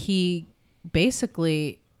 he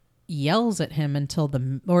basically yells at him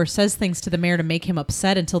or says things to the mayor to make him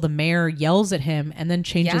upset until the mayor yells at him and then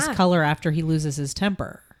changes Yeah. color after he loses his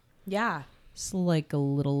temper. Yeah. It's like a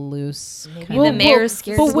little loose. Maybe the mayor's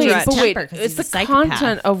scared to lose his temper 'cause It's he's a the psychopath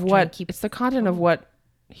content of trying what to keep- it's the content of what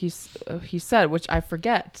he said, which I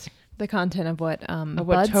forget. The content of what Of Bud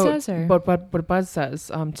what says, or what Bud says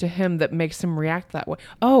to him that makes him react that way.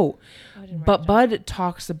 Oh, but Bud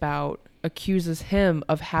accuses him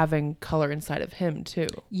of having color inside of him too.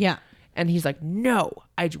 Yeah. And he's like, no,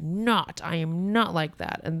 I do not. I am not like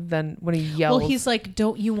that. And then when he yells, Well, he's like,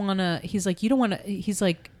 don't you want to? He's like, you don't want to. He's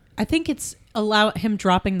like, I think it's allow him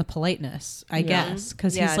dropping the politeness, I guess,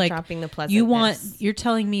 because Yeah, he's like, dropping the you're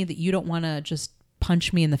telling me that you don't want to just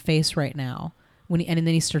punch me in the face right now. And then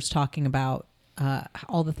he starts talking about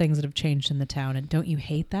all the things that have changed in the town, and don't you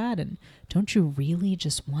hate that? And don't you really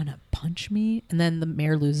just want to punch me? And then the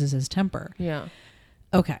mayor loses his temper. Yeah.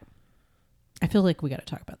 Okay. I feel like we got to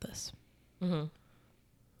talk about this. Mm-hmm.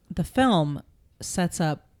 The film sets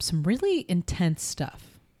up some really intense stuff.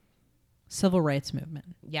 Civil rights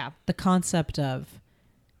movement. Yeah. The concept of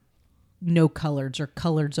no coloreds or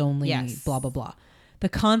coloreds only, Yes. blah, blah, blah. The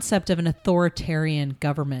concept of an authoritarian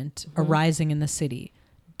government arising in the city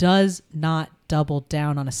does not double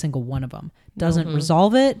down on a single one of them. Doesn't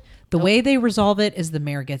resolve it. The way they resolve it is the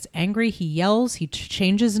mayor gets angry. He yells. He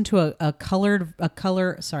changes into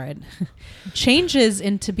changes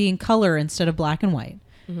into being color instead of black and white.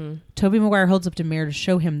 Tobey Maguire holds up to mayor to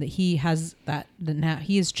show him that he has that now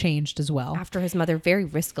he has changed as well. After his mother very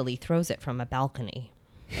riskily throws it from a balcony.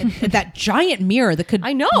 That giant mirror that could,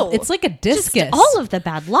 I know. it's like a discus. Just all of the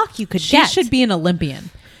bad luck you could She get. should be an Olympian.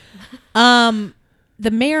 The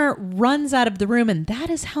mayor runs out of the room, and that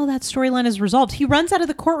is how that storyline is resolved. He runs out of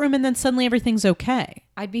the courtroom, and then suddenly everything's okay.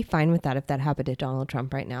 I'd be fine with that if that happened to Donald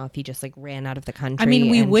Trump right now. If he just like ran out of the country, I mean,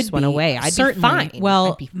 we and would just went away. I'd certainly. be fine.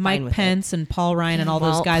 Well, I'd be fine Mike with it. Pence and Paul Ryan and all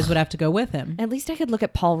those Well, guys would have to go with him. At least I could look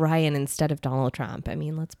at Paul Ryan instead of Donald Trump. I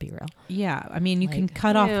mean, let's be real. Yeah, I mean, you can Like,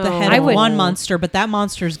 cut off the ew. head I of would- one monster, but that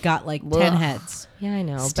monster's got like 10 Ugh. heads. Yeah, I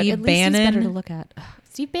know. Steve but at least he's better Bannon? to look at. Ugh,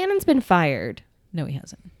 Steve Bannon's been fired. No, he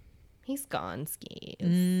hasn't. He's gone skis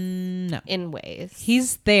No, in ways.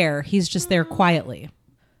 he's there. He's just there quietly,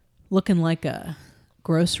 looking like a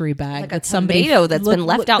grocery bag like a that somebody tomato that's been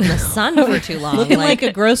left out in the sun for too long. looking like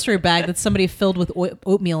a grocery bag that somebody filled with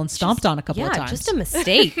oatmeal and stomped on a couple of yeah, times. just a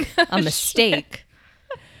mistake. A mistake.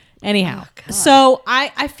 Anyhow, Oh, so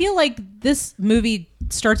I feel like this movie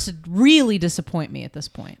starts to really disappoint me at this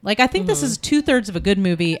point. Like, I think this is 2/3 of a good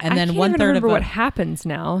movie, and I then can't 1/3 even of remember a. what happens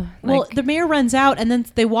now. Well, Like, the mayor runs out, and then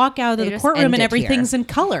they walk out of They the just courtroom, end and it everything's here. in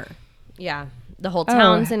color. Yeah, the whole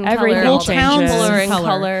town's in everything color. The whole all the town's people are in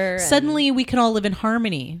color. and- Suddenly, we can all live in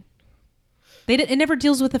harmony. It never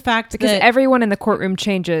deals with the fact because that everyone in the courtroom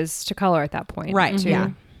changes to color at that point. Right, too. yeah.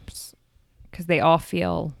 Because they all see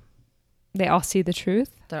the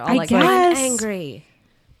truth. They're all I like, guess. I'm angry.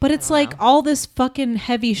 But it's like all this fucking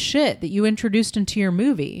heavy shit that you introduced into your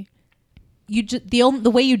movie.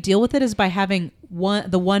 The way you deal with it is by having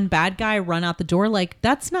the one bad guy run out the door. Like,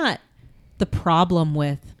 that's not the problem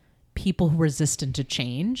with people who are resistant to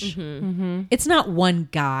change. It's not one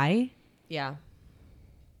guy. Yeah.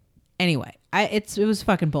 Anyway, it was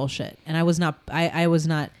fucking bullshit, and I was not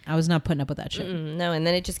putting up with that shit. No, and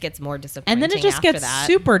then it just gets more disappointing. And then it just after gets that.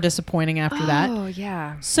 super disappointing after that. Oh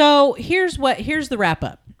yeah. So here's the wrap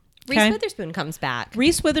up. Reese Witherspoon comes back.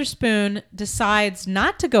 Reese Witherspoon decides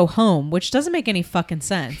not to go home, which doesn't make any fucking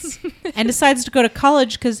sense, and decides to go to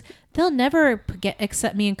college because they'll never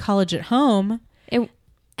accept me in college at home.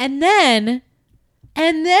 And then,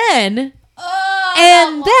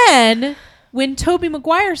 when Tobey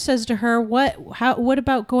Maguire says to her, "What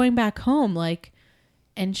about going back home?" Like,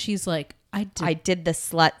 and she's like, "I did the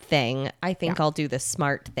slut thing. I think I'll do the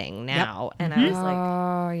smart thing now." And I was like,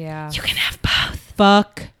 Oh yeah. you can have both.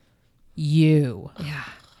 Fuck you.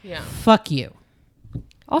 Yeah. Fuck you."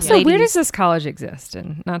 Also, where Ladies. does this college exist?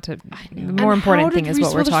 And not to. The more important thing is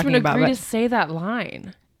what we're talking about. Agree But to say that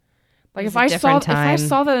line. Like was if a I different saw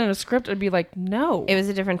time. that in a script, I'd be like, no. it was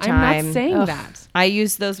a different I'm time. not saying Ugh. that. I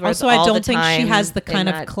use those words Also, I all don't the think she time has the kind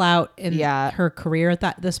in of that- clout in Yeah. her career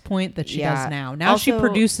at this point that she Yeah. does now. Now she Also-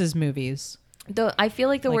 produces movies. Though I feel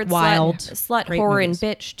like the Like word wild, slut, great horror, movies.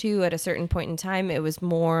 and bitch too. At a certain point in time, it was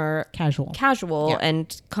more Casual. casual Yeah.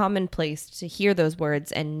 and commonplace to hear those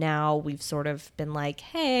words. And now we've sort of been like,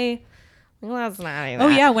 "Hey, let's not do that." Oh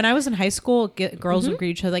yeah, when I was in high school, girls would greet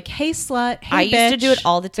each other like, "Hey slut," "Hey I bitch." used to do it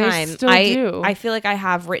all the They time. still I do. I feel like I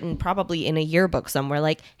have written probably in a yearbook somewhere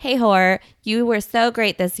like, "Hey whore, you were so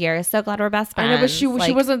great this year. So glad we're best I friends." know, but she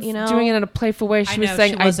Like, wasn't doing it in a playful way. She was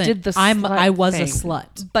saying, "I did the slut I was thing." a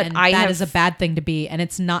slut, But and I that have- is a bad thing to be, and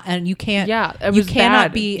it's not, and you can't. Yeah, it you was cannot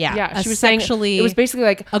bad. be. Yeah. a She was saying sexually. it was basically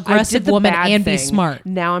like aggressive I did the woman bad and be thing. smart.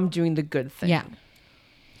 Now I'm doing the good thing. Yeah.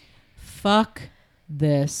 Fuck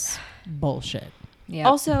this bullshit. yeah.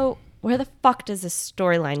 Also, where the fuck does this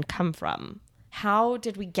storyline come from? How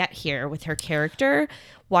did we get here with her character?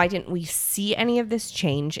 Why didn't we see any of this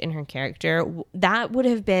change in her character? That would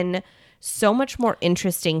have been so much more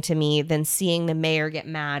interesting to me than seeing the mayor get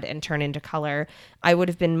mad and turn into color. I would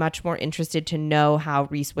have been much more interested to know how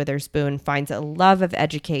Reese Witherspoon finds a love of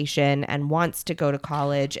education and wants to go to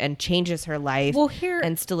college and changes her life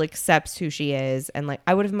and still accepts who she is. And like,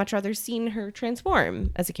 I would have much rather seen her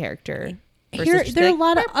transform as a character. There are a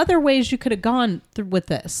lot of other ways you could have gone with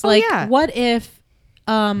this. What if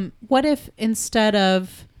instead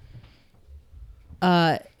of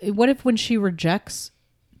what if when she rejects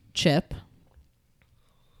Chip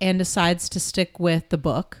and decides to stick with the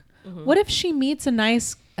book, what if she meets a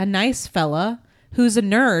nice fella who's a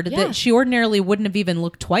nerd that she ordinarily wouldn't have even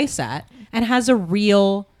looked twice at and has a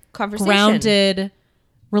real grounded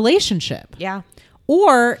relationship? Yeah.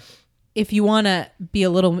 Or if you want to be a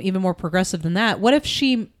little even more progressive than that, what if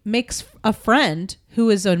she makes a friend who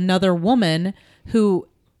is another woman who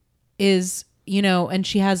is, and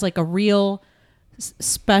she has like a real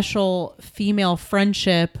special female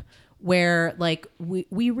friendship where like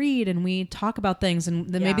we read and we talk about things, and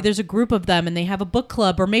then maybe there's a group of them and they have a book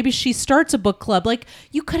club, or maybe she starts a book club. Like,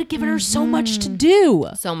 you could have given her so much to do.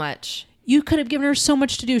 So much. You could have given her so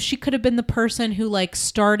much to do. She could have been the person who like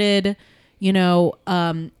started,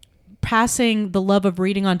 passing the love of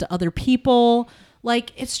reading on to other people.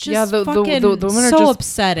 Like, it's just the women so are just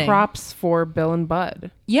upsetting. Props for Bill and Bud.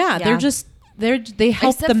 Yeah, they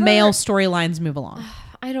help the male storylines move along.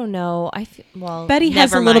 I don't know. Betty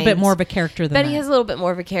has a little bit more of a character than Betty has a little bit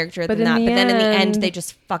more of a character than that. But then in the end, they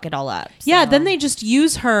just fuck it all up. So. Yeah, then they just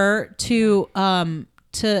use her to let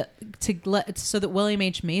so that William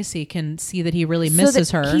H. Macy can see that he really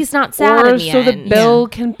misses her. He's not sad in the end. So that Bill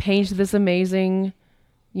can paint this amazing,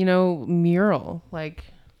 mural. Like,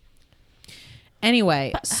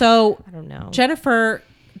 anyway, so I don't know. Jennifer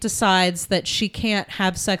decides that she can't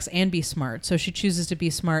have sex and be smart, so she chooses to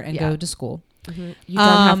be smart and go to school. Mm-hmm. You don't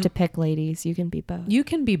have to pick, ladies. You can be both. You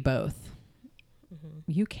can be both.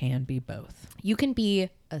 You can be both. You can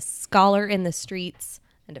be a scholar in the streets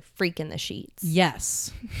and a freak in the sheets.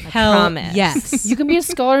 Yes. Hell promise. Yes. You can be a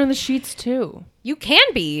scholar in the sheets too. You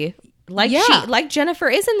can be. Like Jennifer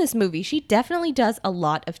is in this movie. She definitely does a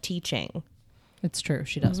lot of teaching. It's true.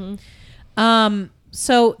 She does.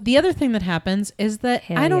 So the other thing that happens is that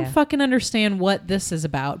I don't fucking understand what this is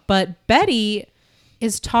about, but Betty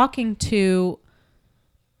is talking to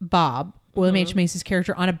Bob, William H. Macy's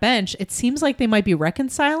character, on a bench. It seems like they might be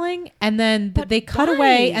reconciling, and then they cut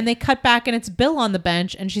away and they cut back, and it's Bill on the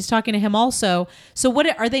bench, and she's talking to him also. So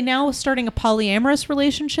what are they now starting a polyamorous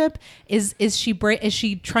relationship? Is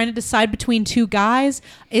she trying to decide between two guys?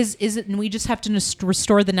 Is it, and we just have to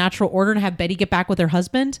restore the natural order and have Betty get back with her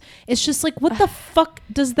husband? It's just like, what the fuck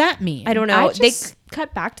does that mean? I don't know. They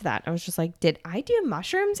cut back to that. I was just like, did I do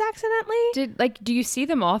mushrooms accidentally? Do you see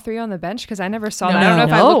them all three on the bench? Because I never saw that. I don't know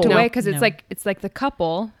if I looked away because it's like the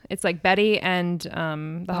couple. It's like Betty and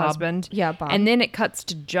the husband. Yeah, Bob. And then it cuts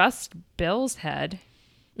to just Bill's head.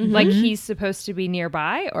 Like he's supposed to be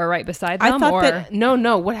nearby or right beside them. I thought that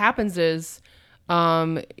no. What happens is,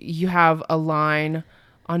 you have a line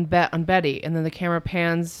on Betty, and then the camera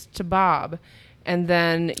pans to Bob. And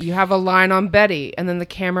then you have a line on Betty, and then the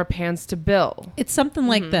camera pans to Bill. It's something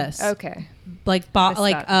like this. Okay. Like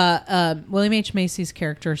William H. Macy's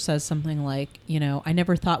character says something like, I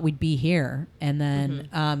never thought we'd be here. And then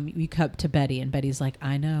you cut to Betty, and Betty's like,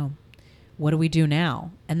 I know. What do we do now?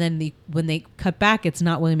 And then when they cut back, it's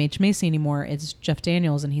not William H. Macy anymore. It's Jeff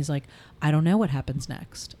Daniels, and he's like, I don't know what happens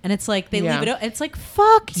next. And it's like they leave it. It's like,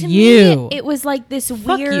 fuck to you. Me, it was like this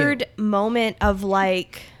weird moment of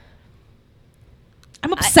like.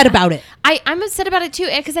 I'm upset about it. I'm upset about it too,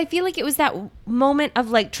 because I feel like it was that moment of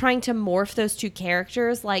like trying to morph those two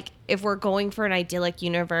characters. Like, if we're going for an idyllic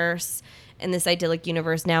universe, and this idyllic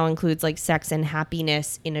universe now includes like sex and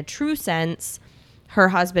happiness in a true sense, her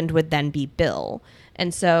husband would then be Bill.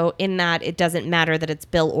 And so in that, it doesn't matter that it's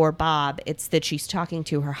Bill or Bob. It's that she's talking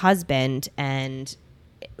to her husband, and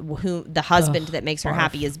who the husband that makes her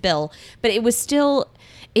happy is Bill. But it was still...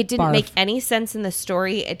 It didn't make any sense in the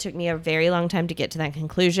story. It took me a very long time to get to that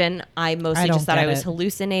conclusion. I mostly just thought I was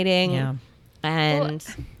hallucinating. Yeah. And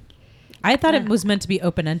I thought it was meant to be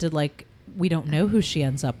open-ended, like, we don't know who she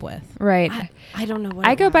ends up with. Right. I don't know what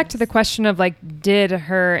I go back to the question of, like, did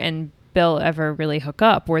her and Bill ever really hook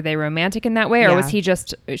up? Were they romantic in that way? Or was he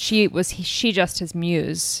just, she just his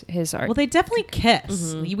muse, his art? Well, they definitely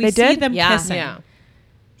kiss. We They see did? them kissing. Yeah.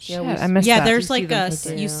 Shit, I missed that. There's like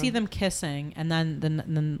you see them kissing, and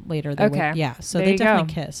then later they so there they you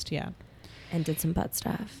definitely go. kissed, and did some butt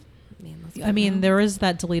stuff. I mean, there is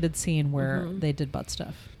that deleted scene where they did butt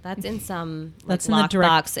stuff. That's in some that's in in the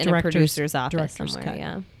box in a producer's office director's somewhere. cut.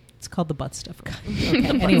 Yeah, It's called the butt stuff cut. Okay,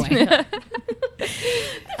 anyway.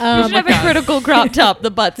 You should have a critical crop top,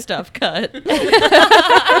 the butt stuff cut.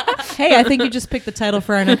 Hey, I think you just picked the title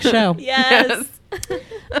for our next show. Yes.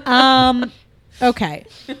 Okay.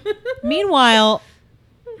 Meanwhile,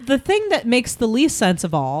 the thing that makes the least sense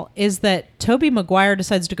of all is that Tobey Maguire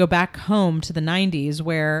decides to go back home to the 90s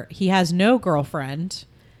where he has no girlfriend,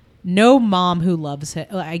 no mom who loves him,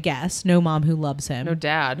 I guess, no mom who loves him. No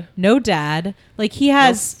dad. No dad. Like he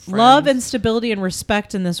has No love friends. and stability and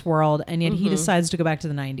respect in this world, and yet he decides to go back to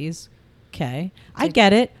the 90s. Okay. I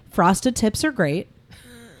get it. Frosted tips are great.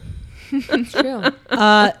 It's true.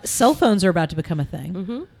 Cell phones are about to become a thing.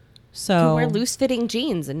 You So wear loose-fitting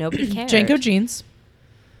jeans and nobody cares. Janko jeans.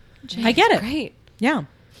 I get it. Great. Yeah.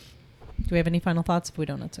 Do we have any final thoughts? If we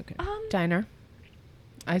don't, it's okay. Diner.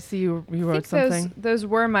 I see you I wrote think something. those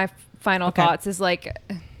were my final Okay. thoughts. Is like,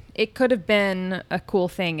 it could have been a cool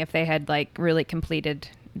thing if they had like really completed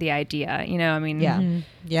the idea. You know, I mean, Yeah.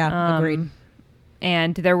 Yeah, agreed.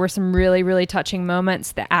 And there were some really, really touching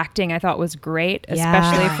moments. The acting I thought was great, Yeah.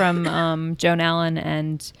 especially from Joan Allen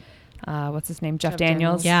and what's his name, Jeff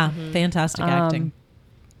Daniels. Yeah, fantastic acting.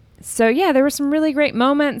 So yeah, there were some really great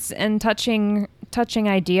moments and touching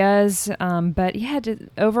ideas. But yeah,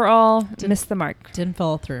 overall missed the mark. Didn't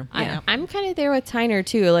fall through. I'm kind of there with Tyner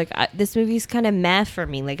too. Like this movie's kind of meh for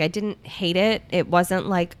me. Like I didn't hate it. It wasn't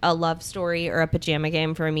like a love story or a pajama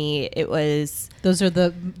game for me. It was Those are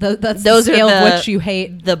that's those the scale are of which you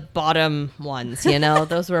hate. the bottom ones. You know,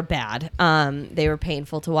 those were bad. They were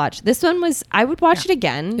painful to watch. This one was. I would watch it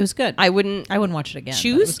again. It was good. I wouldn't watch it again. but it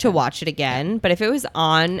choose was to good. watch it again. But if it was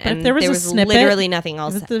on But and if there was a snippet, literally nothing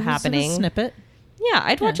else if there was a happening, snippet. yeah,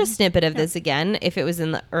 I'd watch a snippet of this again if it was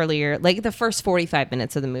in the earlier, like the first 45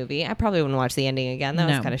 minutes of the movie. I probably wouldn't watch the ending again. That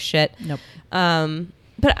was No. kind of shit. Nope.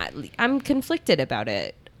 But I'm conflicted about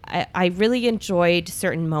it. I really enjoyed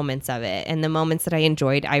certain moments of it, and the moments that I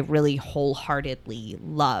enjoyed, I really wholeheartedly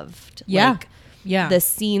loved. Yeah. Like, Yeah. the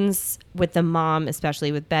scenes with the mom,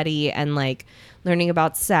 especially with Betty, and like learning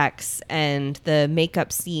about sex and the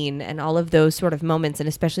makeup scene and all of those sort of moments, and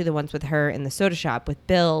especially the ones with her in the soda shop with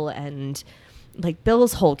Bill and like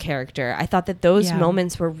Bill's whole character. I thought that those Yeah.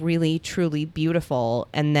 moments were really, truly beautiful.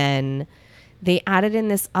 And then they added in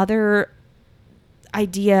this other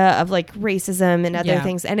idea of like racism and other Yeah.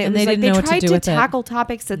 things. And it And was they like didn't they know what to tried do to with it. tackle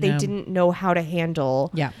topics that they No. didn't know how to handle.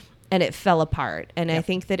 Yeah. And it fell apart. And I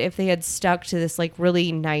think that if they had stuck to this like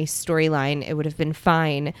really nice storyline, it would have been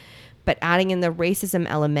fine. But adding in the racism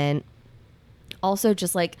element also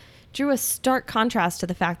just like drew a stark contrast to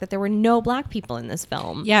the fact that there were no black people in this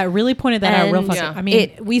film. Yeah, it really pointed that out real And fucking. Yeah. I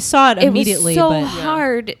mean, we saw it immediately, it was so but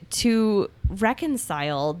hard to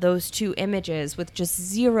reconcile those two images with just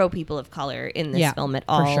zero people of color in this Yeah, film at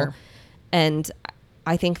for all. sure. And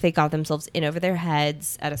I think they got themselves in over their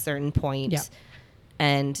heads at a certain point. Yeah.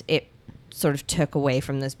 And it sort of took away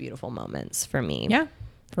from those beautiful moments for me. yeah,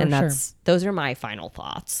 for and sure. those are my final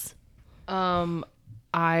thoughts.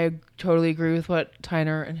 I totally agree with what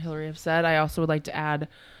Tyner and Hillary have said. I also would like to add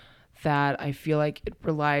that I feel like it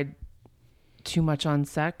relied too much on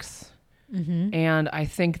sex. And I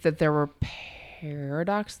think that there were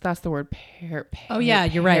paradox. That's the word. Oh yeah,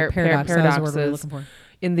 you're right. Paradox. That was the word we were paradoxes looking for.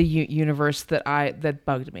 in the universe that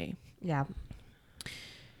bugged me. Yeah.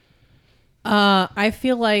 I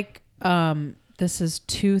feel like this is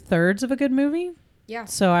 2/3 of a good movie. Yeah.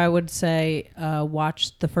 So I would say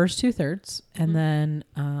watch the first 2/3 and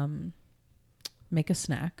then make a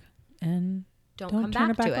snack and Don't don't come turn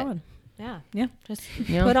back it back to it. on. Yeah. Yeah. Just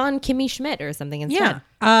Yeah. put on Kimmy Schmidt or something instead.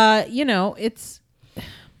 Yeah. It's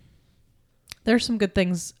there's some good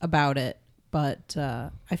things about it, but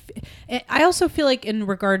I also feel like in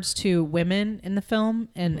regards to women in the film,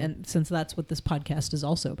 and since that's what this podcast is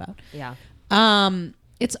also about, Yeah.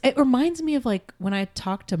 it reminds me of like when I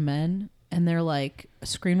talk to men and they're like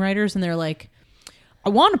screenwriters and they're like, I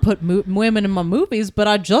want to put women in my movies, but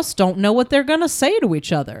I just don't know what they're gonna say to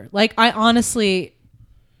each other. Like I honestly,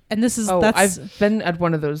 and this is that's I've been at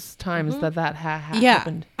one of those times that yeah,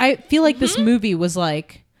 happened. I feel like this movie was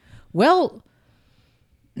like, well,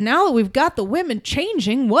 now that we've got the women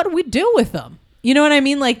changing, what do we do with them? You know what I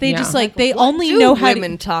mean? Like they Yeah. just like they What only do know how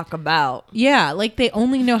women to talk about. yeah, like they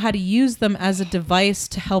only know how to use them as a device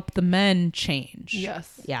to help the men change.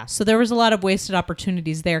 Yes. Yeah. So there was a lot of wasted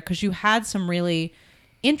opportunities there because you had some really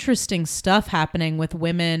interesting stuff happening with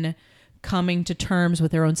women coming to terms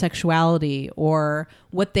with their own sexuality or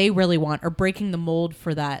what they really want or breaking the mold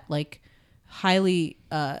for that like highly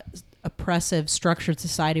oppressive structured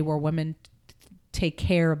society where women take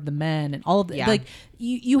care of the men and all of the Yeah. like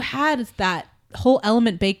you had that whole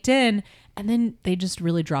element baked in and then they just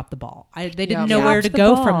really dropped the ball. They didn't know where to Dropped the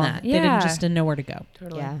go ball. from that. They Yeah. didn't know where to go.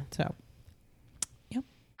 Totally. Yeah. So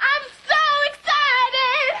I'm so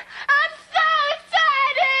excited! I'm so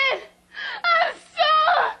excited! I'm so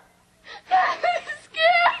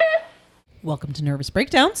scared! Welcome to Nervous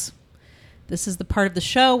Breakdowns. This is the part of the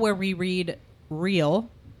show where we read real,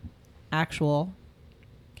 actual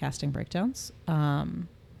casting breakdowns. I'm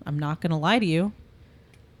not going to lie to you.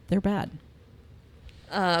 They're bad.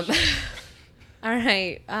 All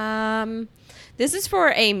right. This is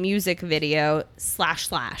for a music video /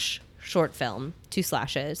 short film. 2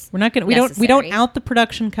 slashes. We're not going to, we don't out the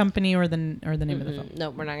production company or the name of the film. No,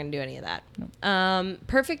 we're not going to do any of that.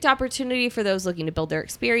 Perfect opportunity for those looking to build their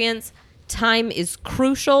experience. Time is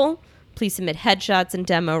crucial. Please submit headshots and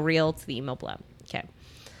demo reel to the email below. Okay.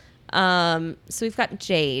 So we've got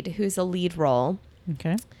Jade, who's a lead role.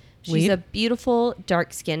 Okay. She's a beautiful,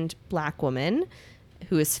 dark-skinned black woman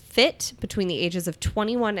who is fit between the ages of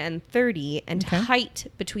 21 and 30 and height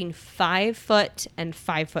between 5 foot and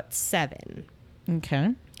 5'7". Okay.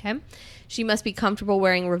 Okay. She must be comfortable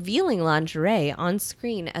wearing revealing lingerie on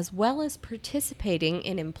screen as well as participating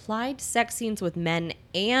in implied sex scenes with men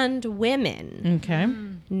and women. Okay.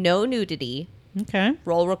 No nudity. Okay.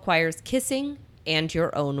 Role requires kissing and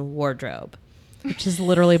your own wardrobe. Which is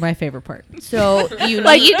literally my favorite part. So you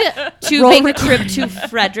need to make a trip to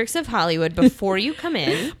Fredericks of Hollywood before you come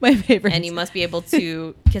in. My favorite. And you must be able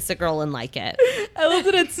to kiss a girl and like it. I love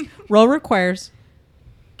that it's role requires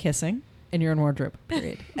kissing in your own wardrobe,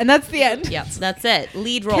 period. And that's the end. Yep, that's it.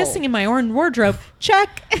 Lead role. Kissing in my own wardrobe.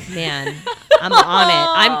 Check. Man, I'm on it.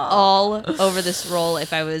 I'm all over this role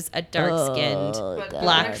if I was a dark-skinned,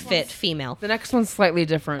 black fit female. The next one's slightly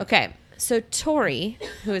different. Okay, so Tori,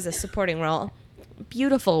 who is a supporting role,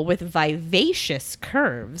 beautiful with vivacious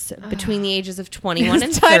curves between the ages of 21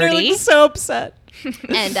 and 30. Tyler looks so upset.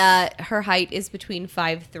 And her height is between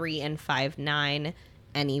 5'3" and 5'9",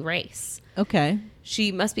 any race. Okay.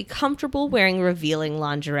 She must be comfortable wearing revealing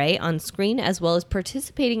lingerie on screen as well as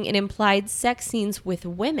participating in implied sex scenes with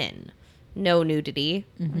women. No nudity.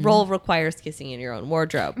 Role requires kissing in your own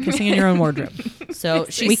wardrobe. Kissing in your own wardrobe. So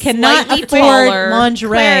she's We cannot slightly afford taller.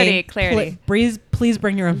 Clarity. lingerie. Please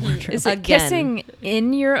bring your own wardrobe. Is it Again. kissing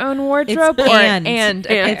in your own wardrobe It's or and.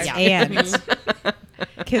 Okay. It's and.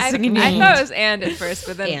 Kissing in your I own thought it was and at first,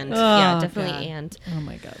 but then And Oh, definitely God. and. Oh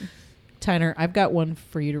my God. Tyner, I've got one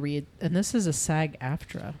for you to read, and this is a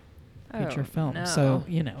SAG-AFTRA feature film. no. So,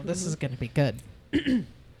 this is going to be good.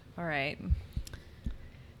 all right.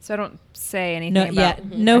 So I don't say anything No, about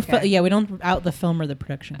we don't out the film or the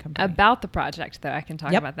production company. about the project though. I can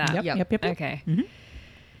talk about that. Yep. Okay. Mhm.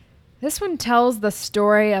 This one tells the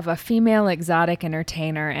story of a female exotic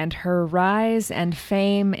entertainer and her rise and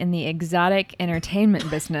fame in the exotic entertainment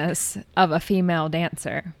business of a female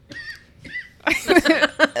dancer.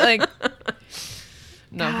 Like,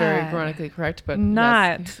 Not very God. grammatically correct, but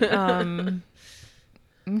not. yes.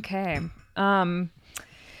 Okay.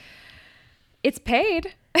 It's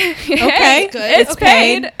paid. Okay. Good. It's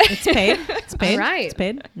paid. It's paid. It's paid. All right. It's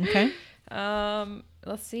paid. Okay.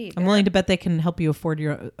 Let's see. I'm willing to bet they can help you afford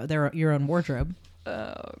your own wardrobe.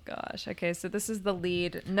 Oh gosh. Okay, so this is the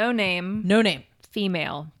lead. No name. No name.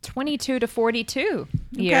 Female. 22 to 42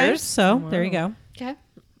 Okay. years. So there you go. Okay.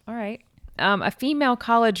 All right. A female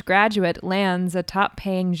college graduate lands a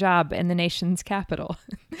top-paying job in the nation's capital.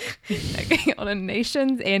 Okay, on a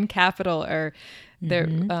nation's and capital are they're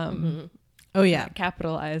Oh yeah.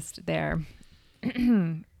 capitalized there.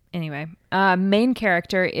 Anyway, main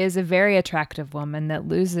character is a very attractive woman that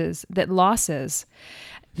loses.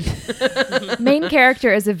 Main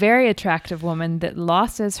character is a very attractive woman that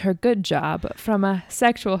loses her good job from a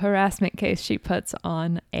sexual harassment case she puts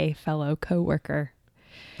on a fellow coworker.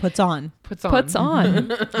 Puts on. Puts on.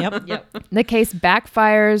 Yep. The case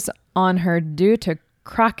backfires on her due to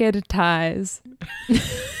crooked ties.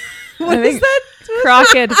 What is that?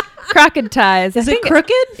 Crooked ties. Is it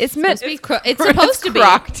crooked? It's meant It's supposed to be.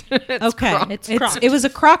 crocked. Okay. crocked. It was a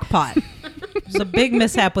crock pot. It was a big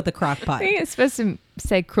mishap with the crock I pot. think it's supposed to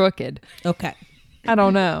say crooked. Okay. I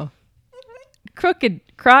don't know.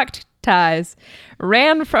 Crocked ties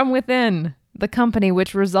ran from within the company,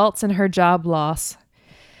 which results in her job loss.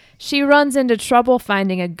 She runs into trouble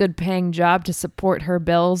finding a good paying job to support her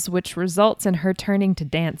bills, which results in her turning to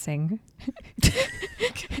dancing.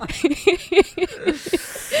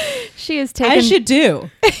 She is taken. As you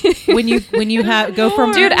do when you go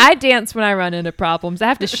from Dude, I dance when I run into problems. I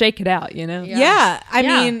have to shake it out, you know? Yeah, I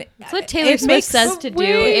Yeah. mean, That's what Taylor it Swift makes- says to do.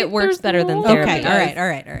 Wait, It works there's better than more. therapy. Okay, does. all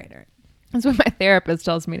right. That's what my therapist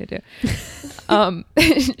tells me to do.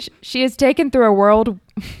 She is taken through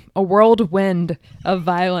a whirlwind of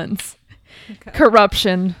violence,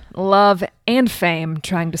 corruption, love, and fame,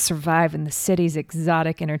 trying to survive in the city's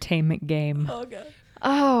exotic entertainment game.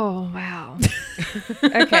 Oh, wow.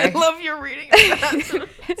 Okay. love your reading.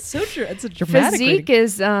 So true. It's a dramatic Physique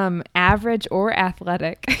is average or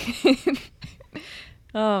athletic.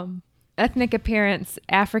 Ethnic appearance,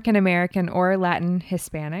 African American or Latin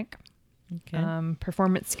Hispanic. Okay.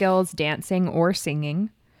 Performance skills, dancing or singing.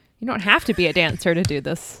 You don't have to be a dancer to do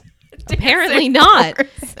this. Apparently not.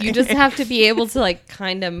 You just have to be able to like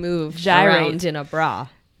kind of move Gyrate. around in a bra.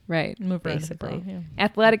 Right. Move around basically. the bra, yeah.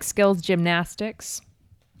 Athletic skills, gymnastics.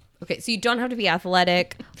 Okay, so you don't have to be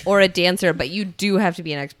athletic or a dancer, but you do have to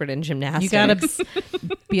be an expert in gymnastics. You gotta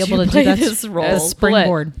be able to play do that this role. the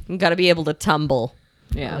springboard. You gotta be able to tumble.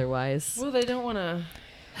 Yeah. Otherwise, Well, they don't want to,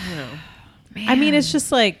 I mean, it's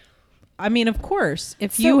just like, I mean, of course,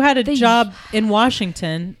 if So you had a the- job in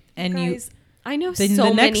Washington and guys, I know then so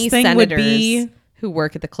the next many thing would senators be- who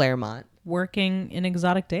work at the Claremont. working in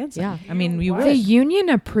exotic dancing, Yeah. I mean, you What? The would. union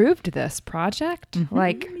approved this project.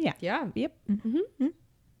 Like, Yeah. Yeah, Yep.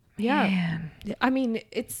 yeah. man. I mean,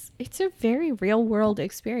 it's a very real world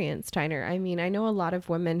experience, Tyner. I mean, I know a lot of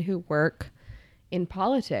women who work in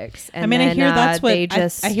politics. And I mean, I then, hear that's what they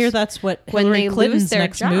just I hear that's what when Hillary they lose Clinton's their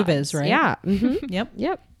next move jobs. is, right? Yeah. Yep.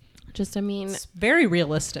 Yep. Just, I mean, It's very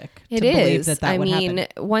realistic. it to believe is. that I would mean,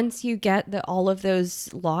 happen. once you get all of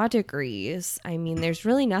those law degrees, I mean, there's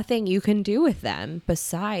really nothing you can do with them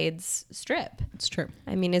besides strip. It's true.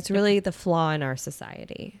 I mean, it's really the flaw in our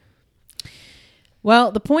society.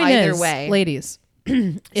 Well, the point Either is, way. ladies,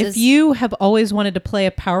 if Just- you have always wanted to play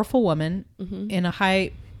a powerful woman Mm-hmm. in a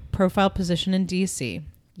high profile position in DC,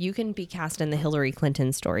 You can be cast in the Hillary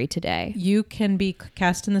Clinton story today. you can be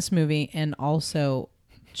cast in this movie and also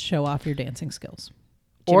show off your dancing skills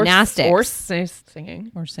Gymnastics. or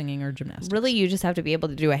singing. or singing or gymnastics. Really, you just have to be able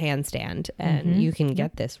to do a handstand and you can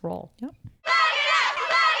get this role. Yep.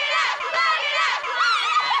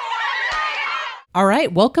 All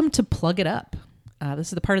right, welcome to Plug It Up. This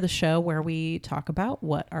is the part of the show where we talk about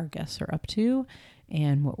what our guests are up to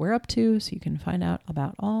and what we're up to, so you can find out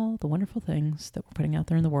about all the wonderful things that we're putting out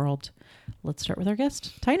there in the world. Let's start with our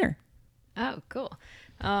guest, Tyner. Oh, cool.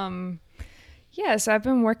 Yeah, so I've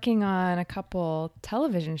been working on a couple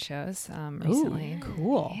television shows recently.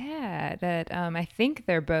 Cool. Yeah, that I think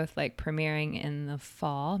they're both like premiering in the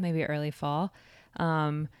fall, maybe early fall.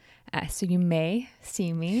 So you may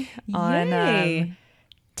see me on Yay.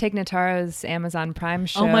 Tig Notaro's Amazon Prime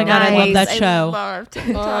show. Oh my God, I love that Nice. show. love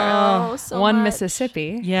Tintaro so One much.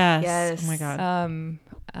 Mississippi. Yes. Yes. Oh my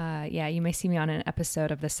God. Yeah, you may see me on an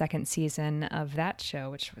episode of the second season of that show,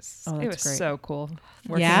 which was Oh, it that's was great. so cool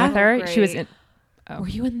working Yeah? with her. Oh, She was great. in. Were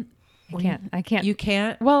you in? I can't. You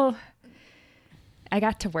can't? Well, I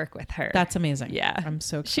got to work with her. That's amazing. Yeah. I'm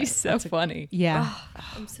so excited. She's so funny. Yeah.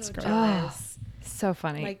 I'm so great. jealous. So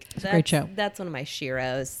funny. Like a great show. That's one of my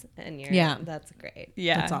sheroes, and Yeah. that's great.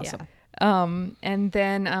 yeah. That's awesome. And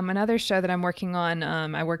then another show that I'm working on,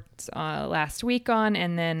 I worked last week on,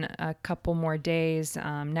 and then a couple more days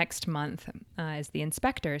next month is The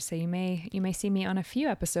Inspectors. So you may see me on a few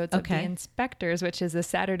episodes of Okay. The Inspectors, which is a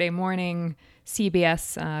Saturday morning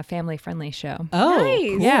CBS family friendly show. Oh, Nice.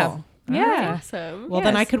 cool. Yeah. Yeah. Awesome. Well,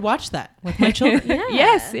 then I Yes. could watch that with my children.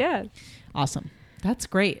 Yes. Yeah. Awesome. That's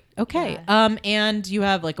great. Okay. Yeah. And you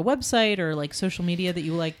have like a website or like social media that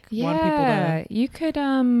you like want people Yeah. to. You could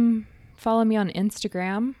follow me on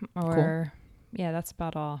Instagram or yeah, that's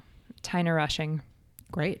about all. Tyner Rushing.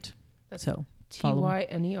 Great. So follow.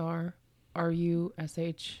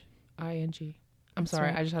 TYNERRUSHING. I'm sorry,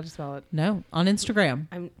 right. I just had to spell it. No, on Instagram.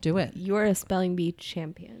 Do it. You're a spelling bee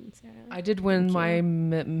champion, Sarah. I did win my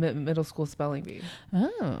middle school spelling bee.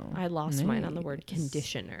 Oh. I lost mine on the word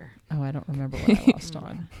conditioner. Oh, I don't remember what I lost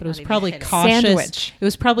on, but it was even probably kidding. cautious. Sandwich. It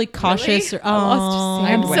was probably cautious. Or, oh,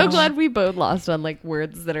 I'm so Sandwich. glad we both lost on like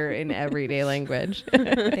words that are in everyday language.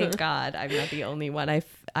 Thank God I'm not the only one.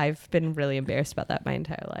 I've been really embarrassed about that my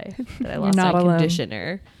entire life. That I lost not on alone.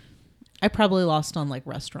 conditioner. I probably lost on like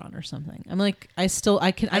restaurant or something. I'm like, I don't think still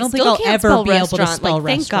I'll can't ever spell be able to restaurant. spell Like,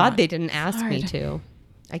 thank restaurant. God they didn't ask me Hard. to.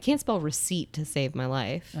 I can't spell receipt to save my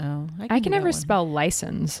life. Oh, I do can that never one. spell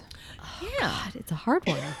license. God, it's a hard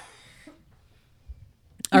one.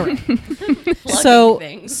 All right.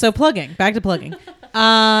 things. so plugging. Back to plugging.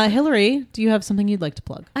 Hillary, do you have something you'd like to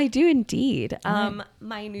plug? I do indeed.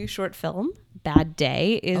 My new short film, Bad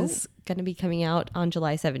Day, is going to be coming out on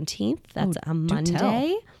July 17th. That's a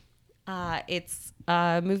Monday. It's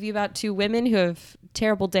a movie about two women who have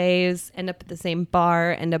terrible days, end up at the same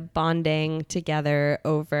bar, end up bonding together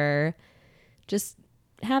over just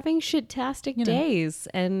having shit-tastic days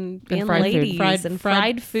and being fried food. ladies and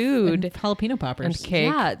fried food. and jalapeno poppers. And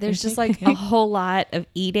cake. Yeah, there's And just like a whole lot of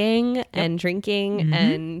eating and drinking Mm-hmm.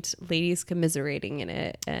 and ladies commiserating in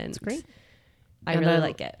it. And it's great. I And really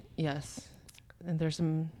like it. Yes. And there's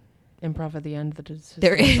some improv at the end that is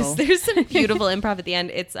There hysterical. is. There's some beautiful improv at the end.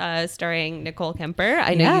 It's starring Nicole Kemper.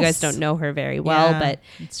 I know you guys Yes. don't know her very well, Yeah, but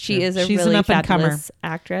it's she true. is a She's an really up-and-comer. fabulous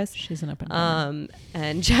actress. She's an up and comer.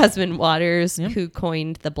 And Jasmine Waters, Yep. who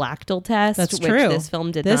coined the Blackdill test, That's which true. this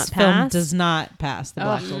film did This not film pass. does not pass the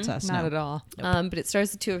Blackdill test. Not no. at all. But it stars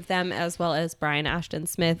the two of them as well as Brian Ashton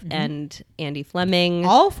Smith and Andy Fleming.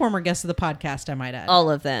 All former guests of the podcast, I might add. All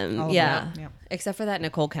of them. All of yeah. them, yeah. Except for that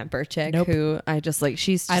Nicole Kemper chick Nope. who I just like,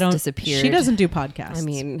 she's just I don't. disappeared. She doesn't do podcasts. I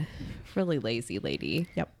mean, really lazy lady.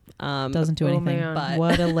 Yep. Um, Doesn't do Oh, anything. man. But-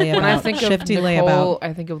 What a layabout. When I think Shifty of Nicole, layabout.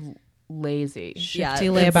 I think of lazy. yeah, Shifty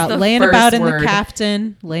that's layabout. the Laying first about in word. the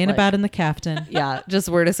caftan. Laying Like- about in the caftan. Yeah, just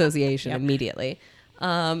word association immediately.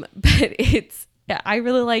 But it's, yeah, I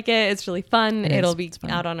really like it. It's really fun. It is. It'll be It's fun.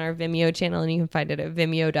 out on our Vimeo channel, and you can find it at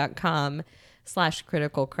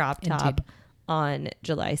vimeo.com/critical crop top Indeed. on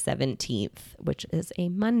July 17th, which is a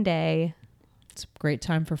Monday. It's a great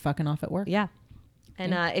time for fucking off at work. Yeah.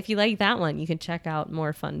 And if you like that one, you can check out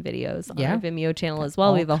more fun videos on Yeah. our Vimeo channel as well.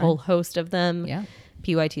 All We have a whole kind- host of them. Yeah.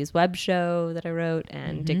 PYT's web show that I wrote,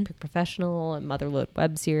 and Mm-hmm. Dick Pic Professional, and Motherload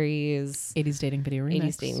web series, 80s dating video remix.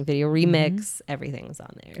 80s dating video remix. Everything's on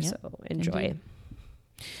there. Yep. So enjoy. Indeed.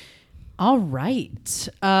 All right.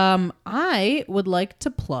 I would like to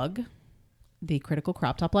plug the Critical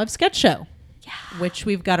Crop Top Live sketch show. Yeah. Which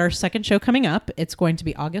we've got our second show coming up. It's going to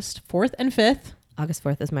be August 4th and 5th, August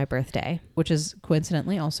 4th is my birthday. which is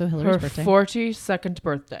coincidentally also Hillary's Her birthday. 42nd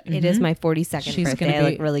birthday. It is my 42nd She's birthday. gonna I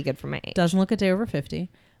look be- really good for my age. Doesn't look a day over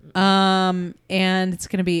 50. And it's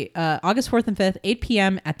going to be August 4th and 5th, 8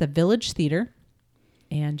 p.m. at the Village Theater.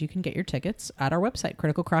 And you can get your tickets at our website,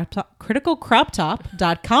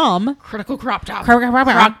 criticalcroptop.com. Critical crop top.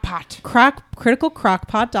 Crockpot.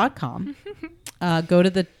 Criticalcrockpot.com. Go to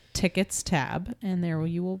the tickets tab, and there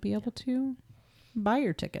you will be able to buy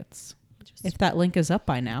your tickets. If that link is up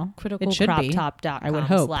by now, it should be. Criticalcroptop.com I would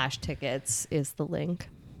hope. /tickets is the link.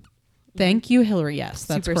 Thank you, Hillary. Yes,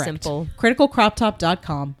 that's Super correct. simple.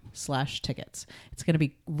 Criticalcroptop.com/tickets. It's going to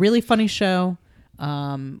be a really funny show.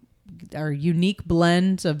 Our unique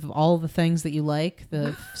blend of all the things that you like,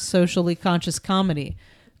 the socially conscious comedy,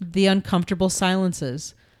 the uncomfortable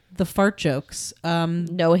silences, the fart jokes.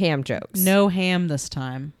 No ham jokes. No ham this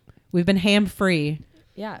time. We've been ham free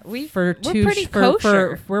Yeah, we've we're pretty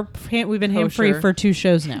kosher. we've been ham free Kosher. for 2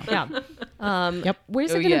 shows now. Yeah. Yep.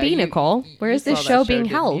 Where's Oh, it going to yeah, be, you- Nicole? Where you is this saw that show show, being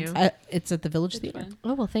didn't held? you? It's at the Village Theater.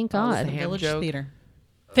 Oh, well, thank Oh, God. the ham Village joke. Theater.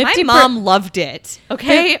 My 50 mom loved it.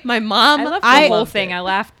 Okay, my mom. I loved the I- whole thing. I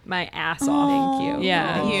laughed my ass off. Thank you.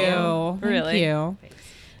 Yeah. Thank you. Really. Thank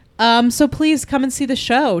you. So please come and see the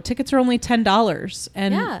show. Tickets are only $10,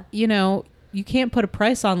 and Yeah. you know you can't put a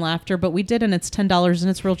price on laughter, but we did, and it's $10, and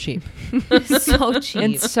it's real cheap. so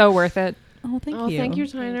cheap. It's so worth it. Oh, thank Oh, you. thank you,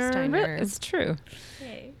 Tyner. Tyner. It's true.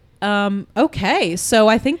 Okay, so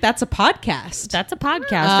I think that's a podcast. That's a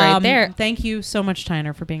podcast right there. Thank you so much,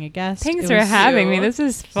 Tyner, for being a guest. Thanks It for was- having me. This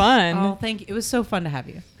is fun. Oh, thank you. It was so fun to have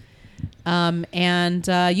you. And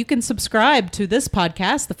you can subscribe to this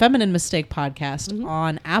podcast, the Feminine Mistake Podcast,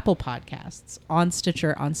 on Apple Podcasts, on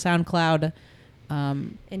Stitcher, on SoundCloud.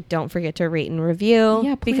 And don't forget to rate and review.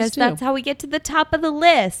 Yeah, please because do. that's how we get to the top of the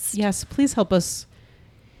list. Yes, please help us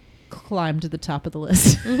climb to the top of the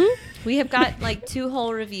list. We have got like 2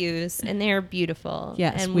 whole reviews, and they are beautiful.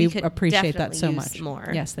 Yes, and we could appreciate that definitely so use much. More.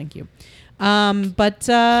 Yes, thank you.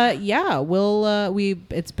 Yeah, we'll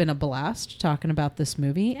it's been a blast talking about this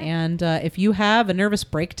movie. And if you have a nervous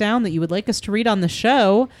breakdown that you would like us to read on the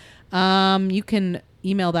show, you can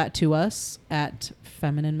email that to us at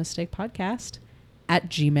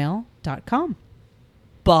femininemistakepodcast@gmail.com.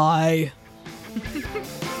 Bye.